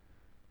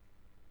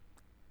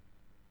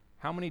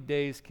 how many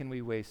days can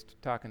we waste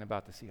talking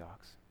about the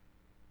Seahawks?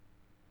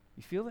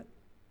 You feel it?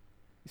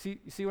 You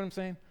see what I'm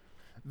saying?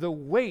 The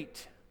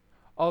weight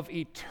of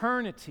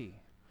eternity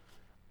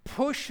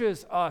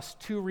pushes us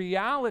to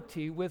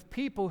reality with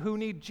people who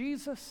need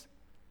Jesus,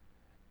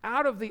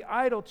 out of the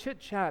idle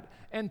chit-chat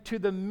and to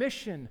the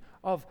mission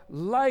of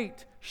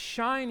light,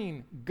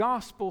 shining,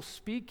 gospel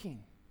speaking,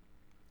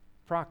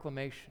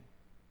 proclamation.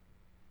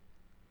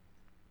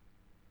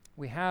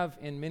 We have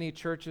in many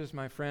churches,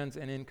 my friends,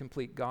 an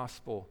incomplete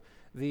gospel.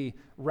 The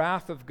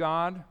wrath of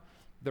God,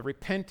 the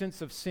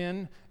repentance of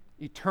sin,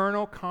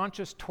 eternal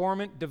conscious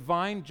torment,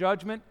 divine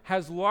judgment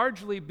has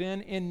largely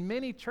been, in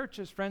many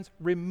churches, friends,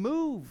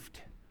 removed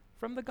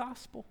from the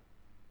gospel.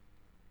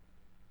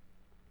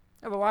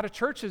 In a lot of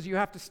churches, you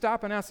have to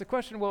stop and ask the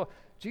question, well,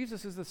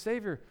 Jesus is the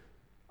Savior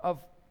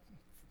of,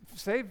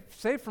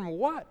 saved from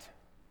what?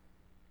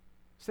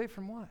 Saved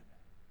from what?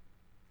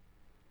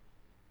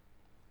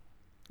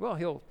 Well,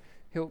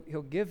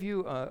 he'll give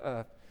you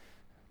a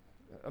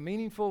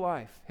meaningful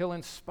life. He'll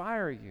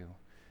inspire you.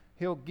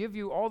 He'll give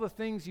you all the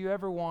things you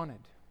ever wanted.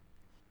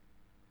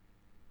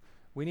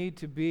 We need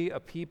to be a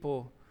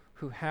people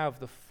who have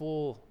the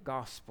full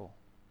gospel.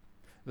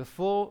 The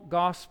full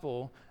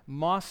gospel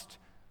must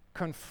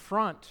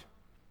confront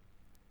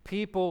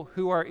people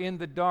who are in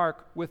the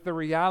dark with the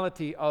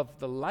reality of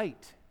the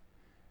light.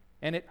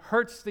 And it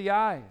hurts the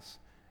eyes.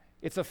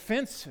 It's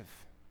offensive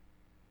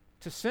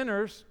to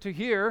sinners to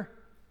hear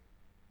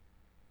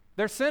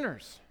they're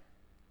sinners.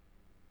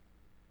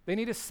 They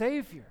need a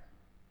Savior.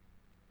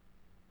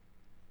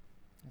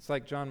 It's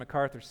like John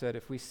MacArthur said,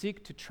 if we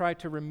seek to try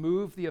to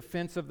remove the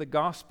offense of the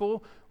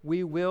gospel,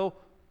 we will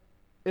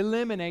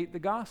eliminate the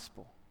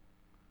gospel.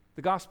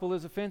 The gospel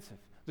is offensive.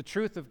 The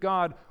truth of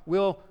God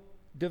will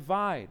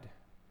divide.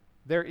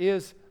 There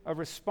is a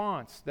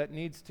response that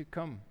needs to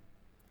come.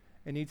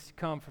 It needs to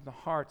come from the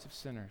hearts of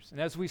sinners. And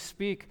as we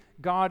speak,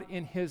 God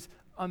in His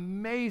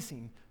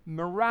amazing,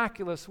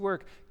 miraculous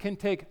work can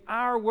take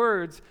our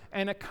words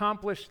and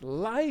accomplish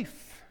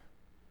life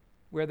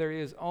where there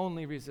is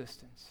only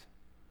resistance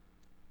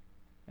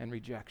and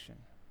rejection.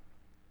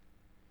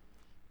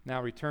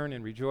 Now return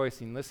in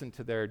rejoicing. Listen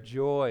to their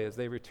joy as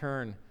they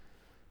return.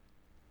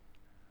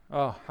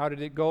 Oh, how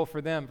did it go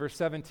for them? Verse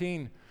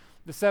 17,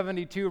 the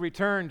 72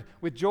 returned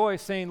with joy,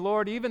 saying,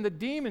 Lord, even the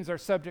demons are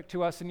subject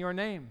to us in your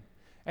name.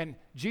 And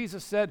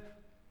Jesus said,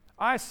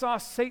 I saw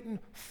Satan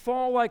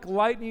fall like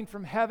lightning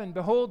from heaven.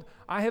 Behold,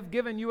 I have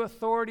given you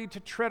authority to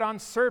tread on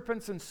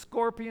serpents and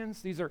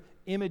scorpions. These are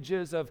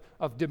images of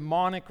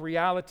demonic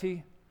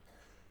reality.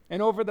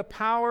 And over the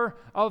power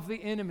of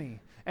the enemy,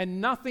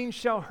 and nothing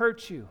shall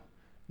hurt you.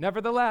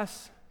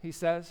 Nevertheless, he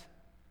says,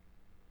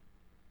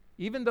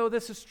 even though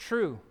this is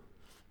true,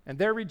 and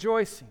they're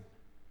rejoicing,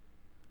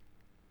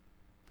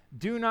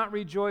 do not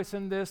rejoice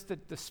in this,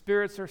 that the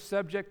spirits are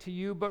subject to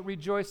you, but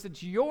rejoice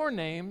that your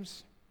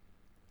names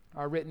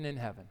are written in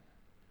heaven.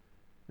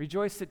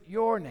 Rejoice that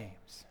your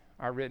names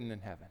are written in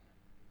heaven.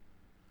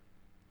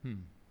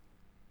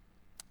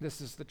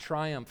 This is the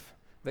triumph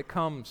that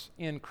comes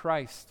in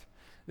Christ.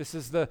 This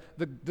is the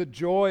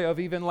joy of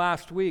even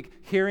last week,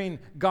 hearing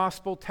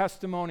gospel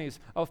testimonies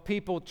of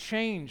people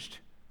changed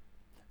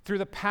through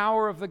the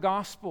power of the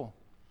gospel.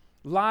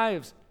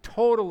 Lives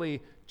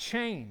totally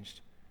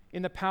changed.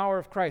 in the power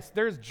of Christ.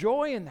 There's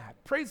joy in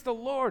that. Praise the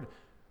Lord.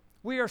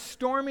 We are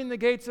storming the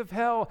gates of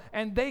hell,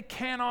 and they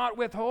cannot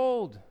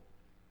withhold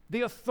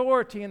the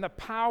authority and the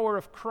power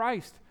of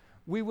Christ.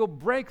 We will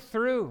break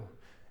through,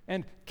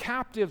 and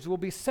captives will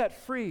be set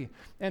free,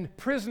 and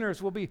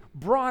prisoners will be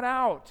brought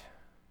out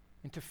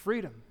into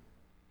freedom.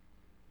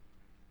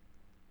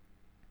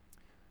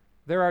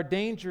 There are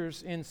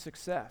dangers in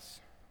success.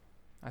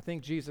 I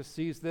think Jesus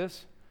sees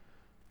this.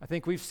 I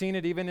think we've seen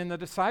it even in the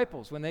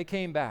disciples when they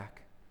came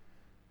back.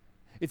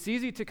 It's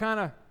easy to kind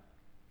of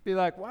be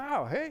like,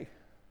 wow, hey,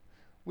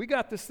 we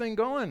got this thing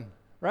going,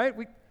 right?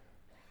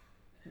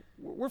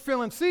 We're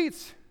filling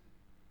seats.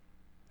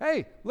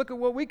 Hey, look at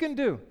what we can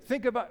do.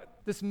 Think about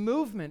this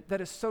movement that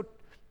is so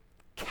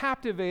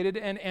captivated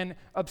and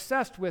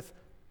obsessed with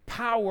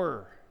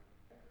power.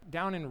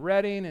 Down in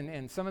Reading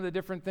and some of the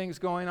different things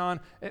going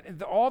on,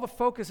 all the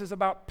focus is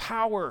about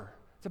power.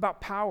 It's about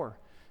power.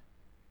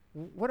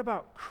 What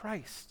about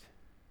Christ?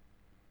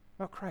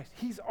 About Christ.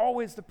 He's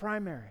always the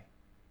primary.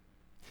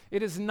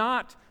 It is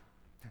not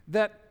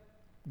that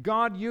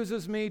God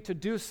uses me to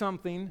do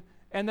something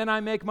and then I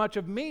make much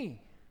of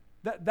me.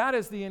 That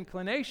is the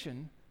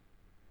inclination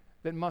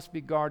that must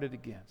be guarded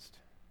against.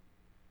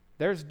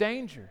 There's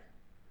danger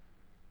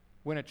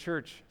when a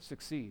church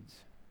succeeds.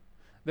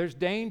 There's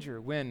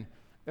danger when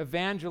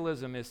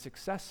evangelism is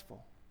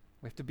successful.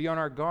 We have to be on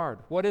our guard.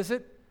 What is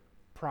it?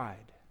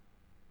 Pride.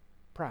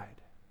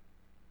 Pride.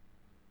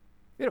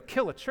 It'll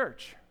kill a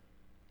church.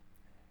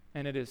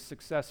 And it has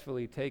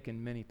successfully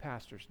taken many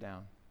pastors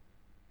down.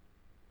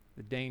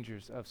 The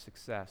dangers of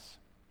success.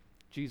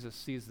 Jesus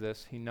sees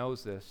this. He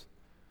knows this.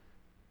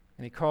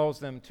 And he calls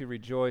them to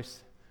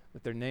rejoice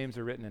that their names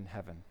are written in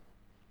heaven.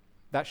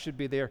 That should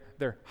be their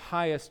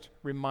highest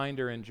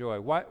reminder and joy.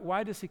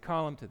 Why does he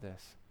call them to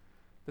this?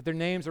 That their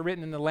names are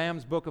written in the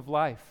Lamb's book of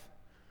life.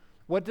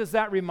 What does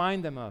that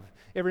remind them of?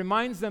 It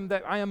reminds them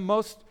that I am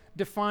most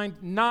defined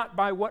not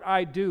by what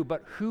I do,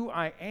 but who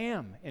I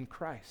am in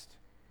Christ.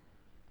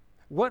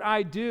 What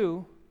I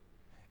do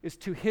is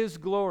to his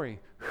glory.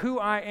 Who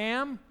I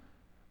am,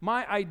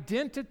 my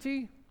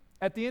identity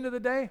at the end of the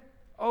day,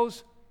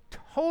 owes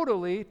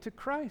totally to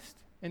Christ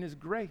and his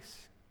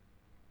grace.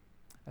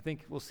 I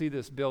think we'll see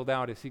this build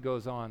out as he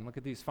goes on. Look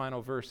at these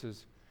final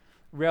verses.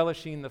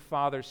 Relishing the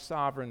Father's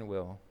sovereign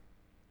will.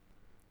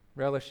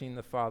 Relishing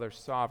the Father's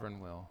sovereign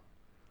will.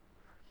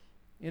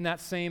 In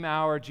that same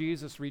hour,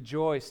 Jesus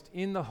rejoiced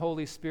in the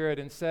Holy Spirit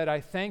and said,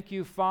 I thank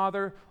you,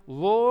 Father,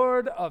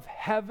 Lord of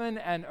heaven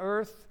and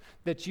earth,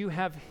 that you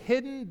have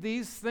hidden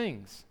these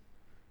things,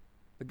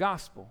 the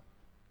gospel,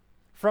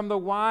 from the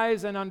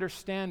wise and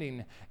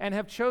understanding, and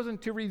have chosen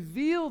to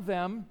reveal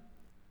them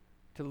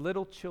to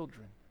little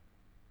children.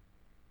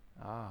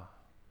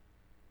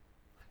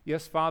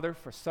 Yes, Father,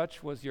 for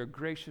such was your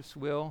gracious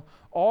will.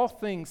 All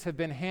things have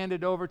been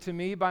handed over to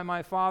me by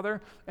my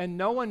Father, and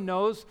no one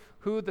knows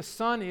who the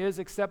Son is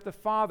except the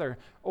Father,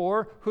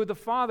 or who the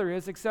Father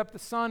is except the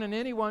Son, and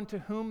anyone to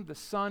whom the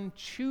Son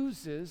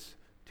chooses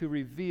to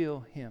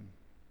reveal him.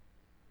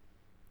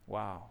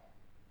 Wow.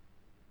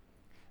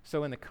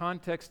 So in the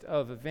context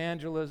of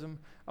evangelism,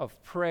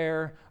 of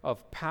prayer,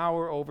 of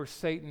power over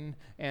Satan,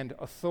 and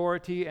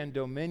authority and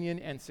dominion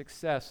and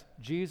success,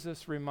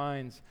 Jesus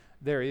reminds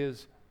there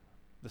is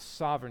the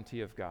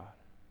sovereignty of God,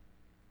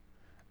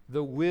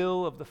 the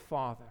will of the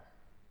Father.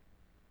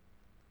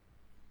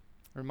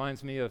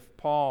 Reminds me of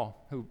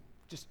Paul, who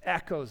just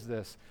echoes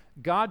this.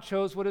 God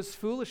chose what is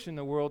foolish in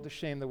the world to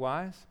shame the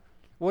wise,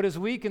 what is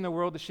weak in the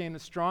world to shame the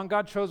strong.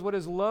 God chose what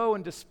is low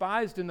and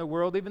despised in the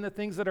world, even the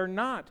things that are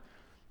not,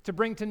 to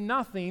bring to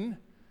nothing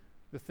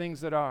the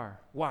things that are.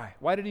 Why?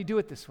 Why did he do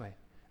it this way?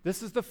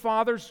 This is the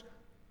Father's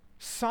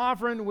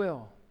sovereign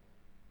will.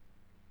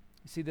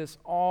 You see this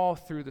all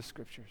through the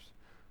Scriptures.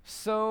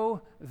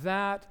 So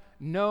that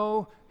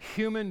no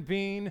human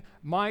being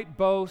might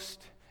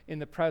boast in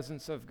the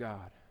presence of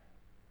God.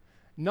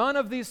 None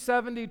of these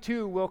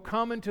 72 will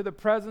come into the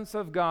presence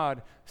of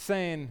God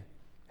saying,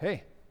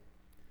 hey,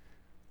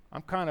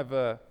 I'm kind of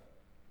a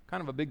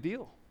big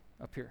deal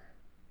up here.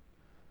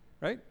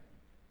 Right?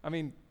 I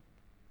mean,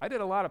 I did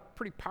a lot of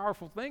pretty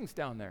powerful things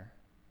down there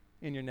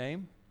in your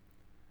name.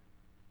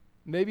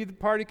 Maybe the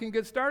party can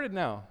get started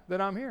now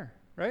that I'm here,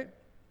 right?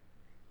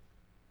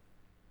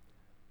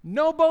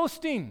 No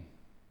boasting.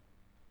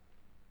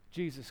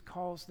 Jesus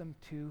calls them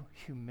to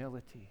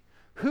humility.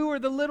 Who are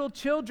the little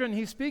children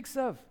he speaks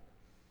of?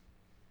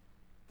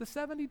 The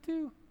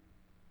 72.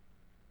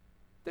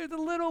 They're the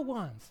little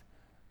ones.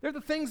 They're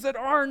the things that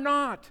are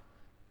not.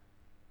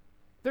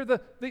 They're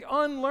the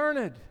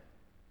unlearned.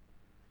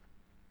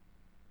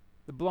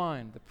 The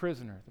blind, the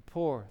prisoner, the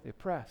poor, the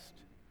oppressed,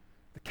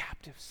 the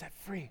captive set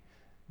free.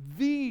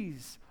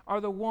 These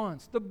are the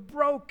ones, the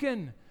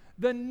broken,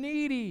 the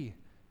needy.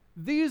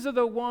 These are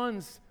the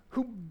ones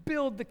who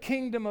build the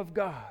kingdom of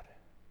God.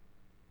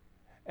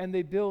 And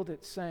they build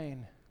it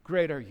saying,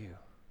 great are you.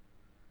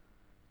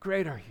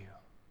 Great are you.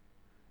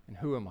 And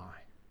who am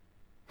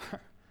I?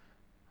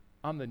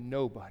 I'm the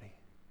nobody.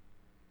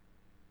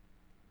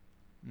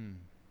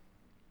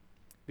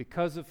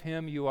 Because of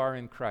him you are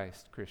in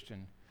Christ,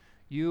 Christian.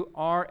 You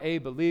are a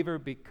believer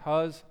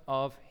because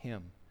of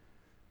him,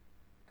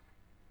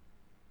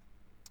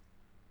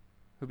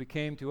 who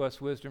became to us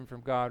wisdom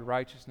from God,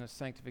 righteousness,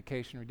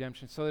 sanctification,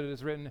 redemption, so that it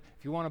is written,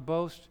 if you want to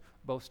boast,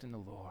 boast in the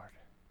Lord.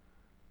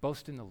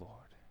 Boast in the Lord.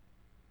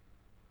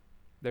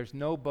 There's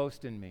no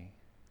boast in me.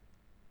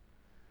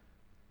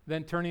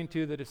 Then turning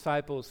to the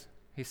disciples,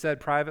 he said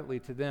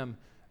privately to them,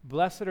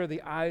 blessed are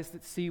the eyes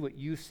that see what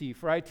you see.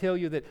 For I tell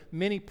you that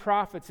many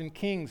prophets and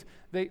kings,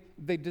 they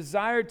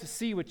desired to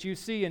see what you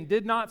see and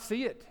did not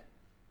see it,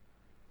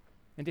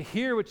 and to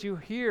hear what you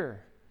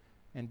hear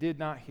and did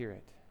not hear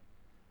it.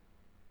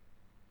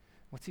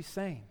 What's he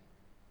saying?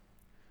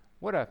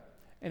 What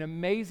an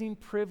amazing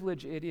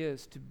privilege it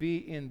is to be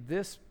in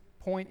this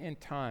point in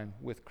time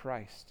with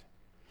Christ.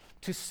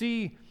 To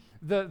see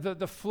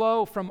the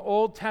flow from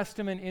Old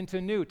Testament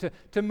into New,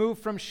 to move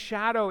from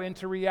shadow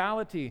into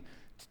reality,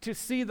 to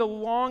see the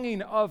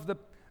longing of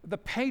the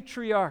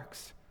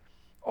patriarchs,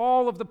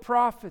 all of the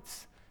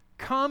prophets,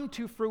 come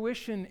to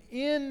fruition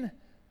in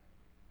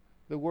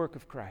the work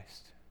of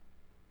Christ.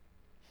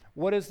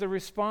 What is the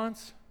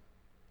response?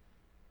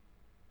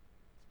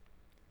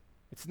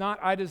 It's not,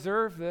 I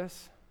deserve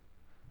this.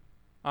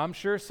 I'm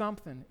sure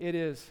something. It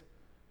is,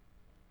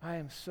 I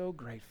am so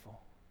grateful,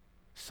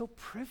 so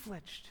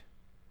privileged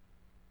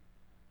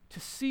to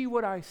see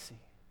what I see,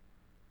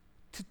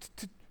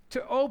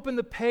 to open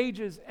the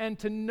pages and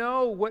to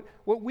know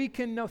what we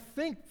can know.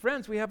 Think,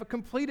 friends, we have a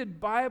completed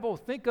Bible.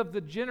 Think of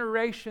the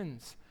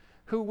generations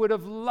who would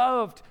have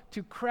loved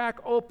to crack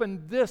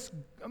open this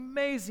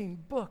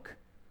amazing book.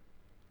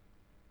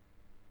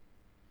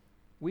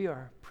 We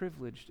are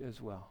privileged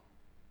as well.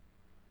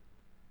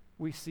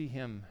 We see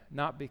him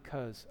not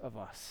because of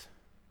us.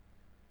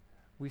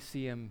 We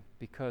see him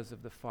because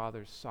of the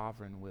Father's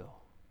sovereign will.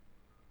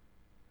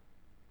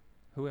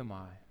 Who am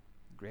I?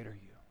 Great are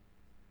you.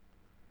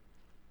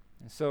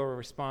 And so our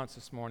response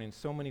this morning,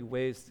 so many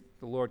ways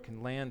the Lord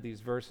can land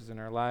these verses in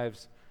our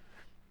lives.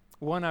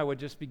 One, I would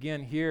just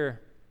begin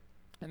here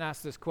and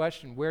ask this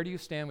question: where do you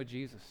stand with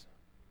Jesus?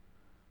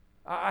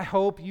 I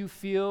hope you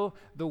feel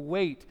the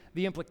weight,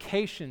 the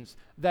implications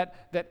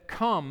that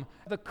come.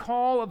 The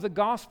call of the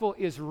gospel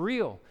is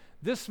real.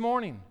 This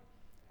morning,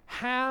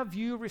 have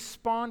you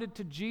responded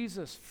to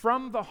Jesus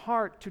from the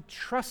heart to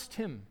trust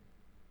him?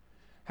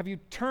 Have you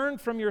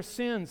turned from your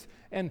sins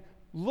and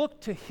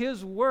looked to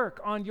his work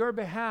on your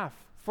behalf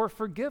for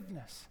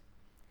forgiveness?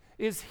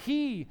 Is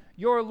he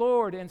your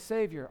Lord and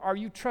Savior? Are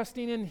you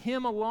trusting in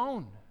him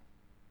alone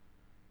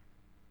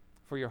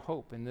for your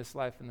hope in this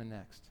life and the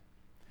next?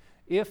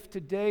 If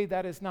today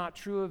that is not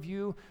true of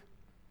you,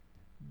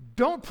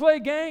 don't play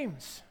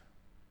games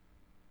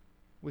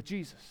with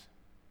Jesus.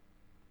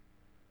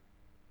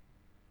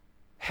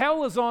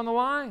 Hell is on the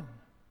line,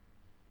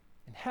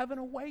 and heaven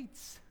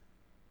awaits.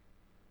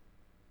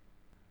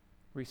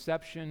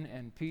 Reception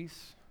and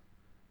peace,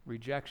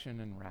 rejection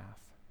and wrath.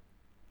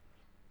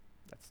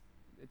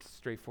 It's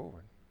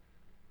straightforward.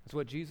 That's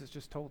what Jesus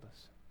just told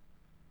us.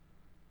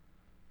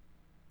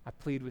 I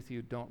plead with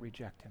you, don't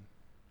reject him.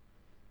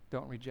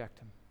 Don't reject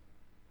him.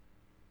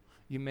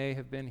 You may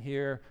have been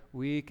here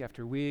week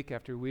after week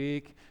after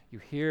week. You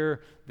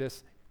hear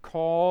this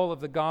call of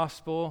the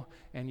gospel,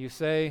 and you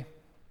say,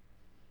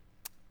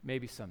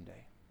 maybe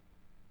someday.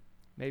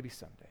 Maybe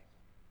someday.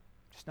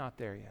 Just not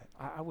there yet.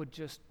 I would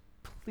just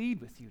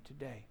plead with you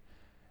today.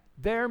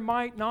 There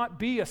might not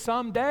be a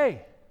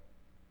someday.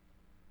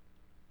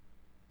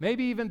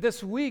 Maybe even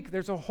this week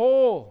there's a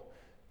hole,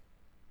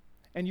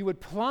 and you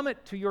would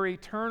plummet to your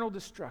eternal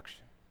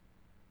destruction.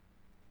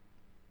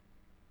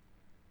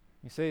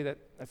 You say that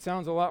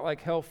sounds a lot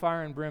like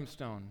hellfire and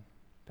brimstone,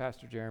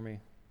 Pastor Jeremy,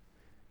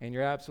 and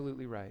you're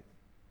absolutely right.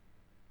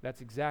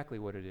 That's exactly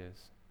what it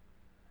is.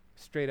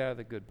 Straight out of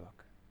the good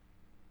book.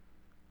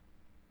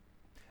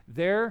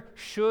 There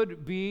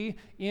should be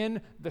in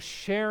the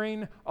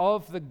sharing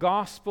of the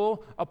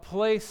gospel a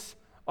place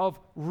of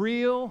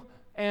real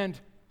and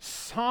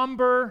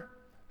somber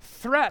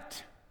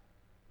threat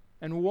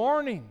and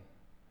warning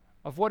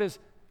of what is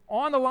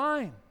on the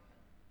line.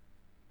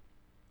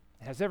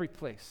 It has every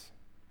place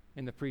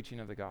in the preaching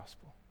of the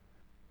gospel.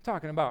 I'm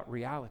talking about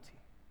reality.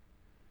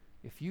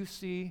 If you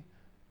see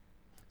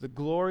the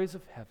glories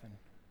of heaven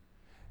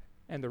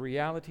and the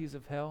realities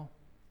of hell,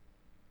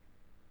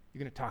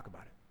 you're going to talk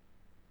about it.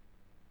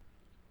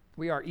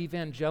 We are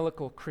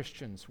evangelical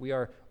Christians. We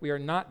are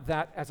not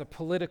that as a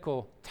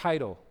political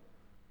title.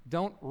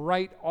 Don't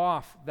write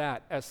off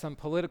that as some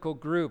political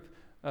group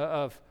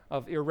of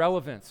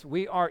irrelevance.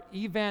 We are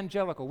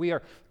evangelical. We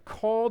are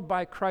called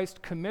by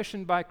Christ,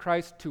 commissioned by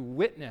Christ to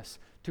witness,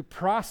 to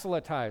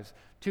proselytize,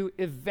 to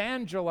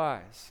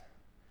evangelize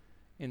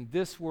in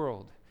this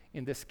world,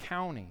 in this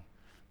county,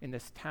 in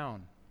this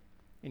town,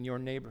 in your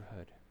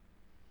neighborhood.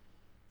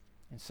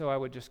 And so I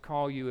would just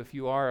call you, if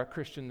you are a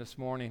Christian this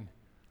morning,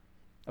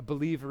 a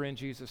believer in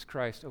Jesus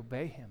Christ,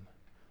 obey him.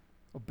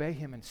 Obey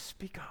him and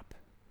speak up.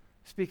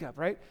 Speak up,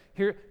 right?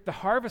 Here, the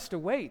harvest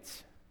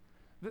awaits.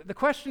 The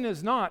question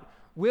is not,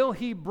 will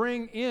he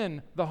bring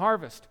in the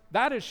harvest?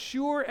 That is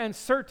sure and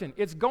certain.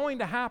 It's going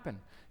to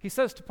happen. He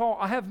says to Paul,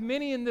 I have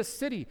many in this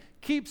city.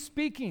 Keep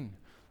speaking.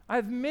 I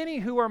have many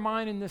who are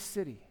mine in this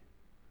city.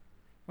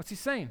 What's he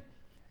saying?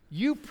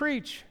 You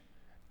preach,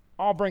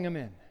 I'll bring them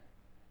in.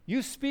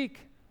 You speak,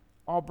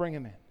 I'll bring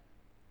them in.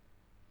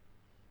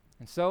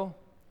 And so,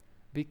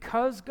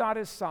 because God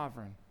is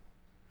sovereign,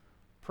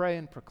 pray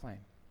and proclaim.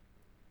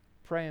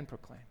 Pray and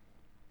proclaim.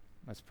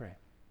 Let's pray.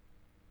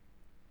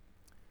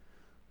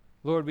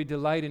 Lord, we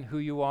delight in who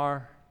you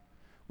are.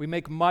 We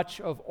make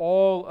much of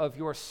all of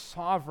your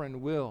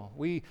sovereign will.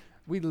 We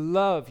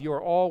love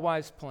your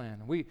all-wise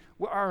plan. We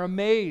are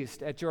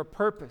amazed at your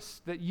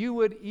purpose, that you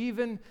would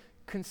even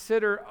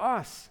consider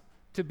us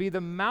to be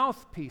the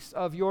mouthpiece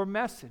of your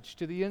message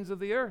to the ends of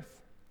the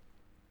earth.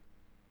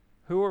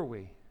 Who are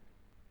we?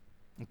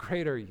 And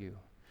great are you.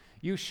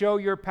 You show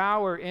your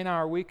power in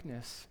our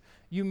weakness.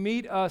 You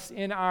meet us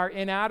in our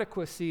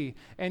inadequacy,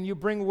 and you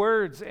bring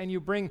words, and you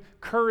bring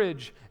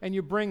courage, and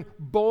you bring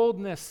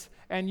boldness,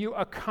 and you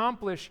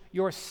accomplish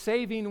your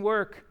saving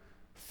work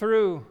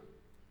through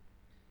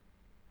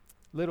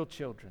little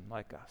children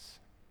like us.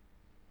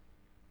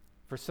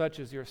 For such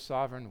is your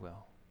sovereign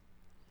will.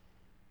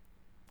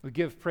 We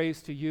give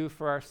praise to you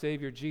for our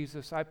Savior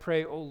Jesus. I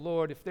pray, O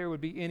Lord, if there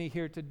would be any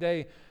here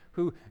today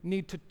who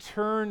need to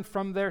turn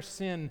from their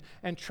sin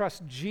and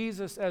trust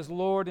Jesus as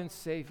Lord and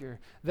Savior,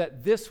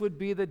 that this would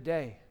be the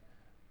day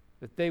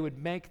that they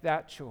would make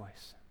that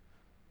choice,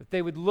 that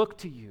they would look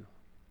to you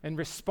and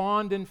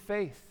respond in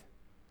faith,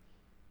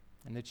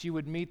 and that you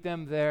would meet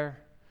them there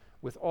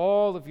with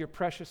all of your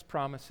precious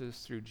promises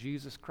through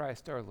Jesus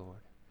Christ our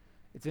Lord.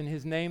 It's in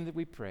his name that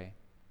we pray.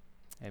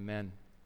 Amen.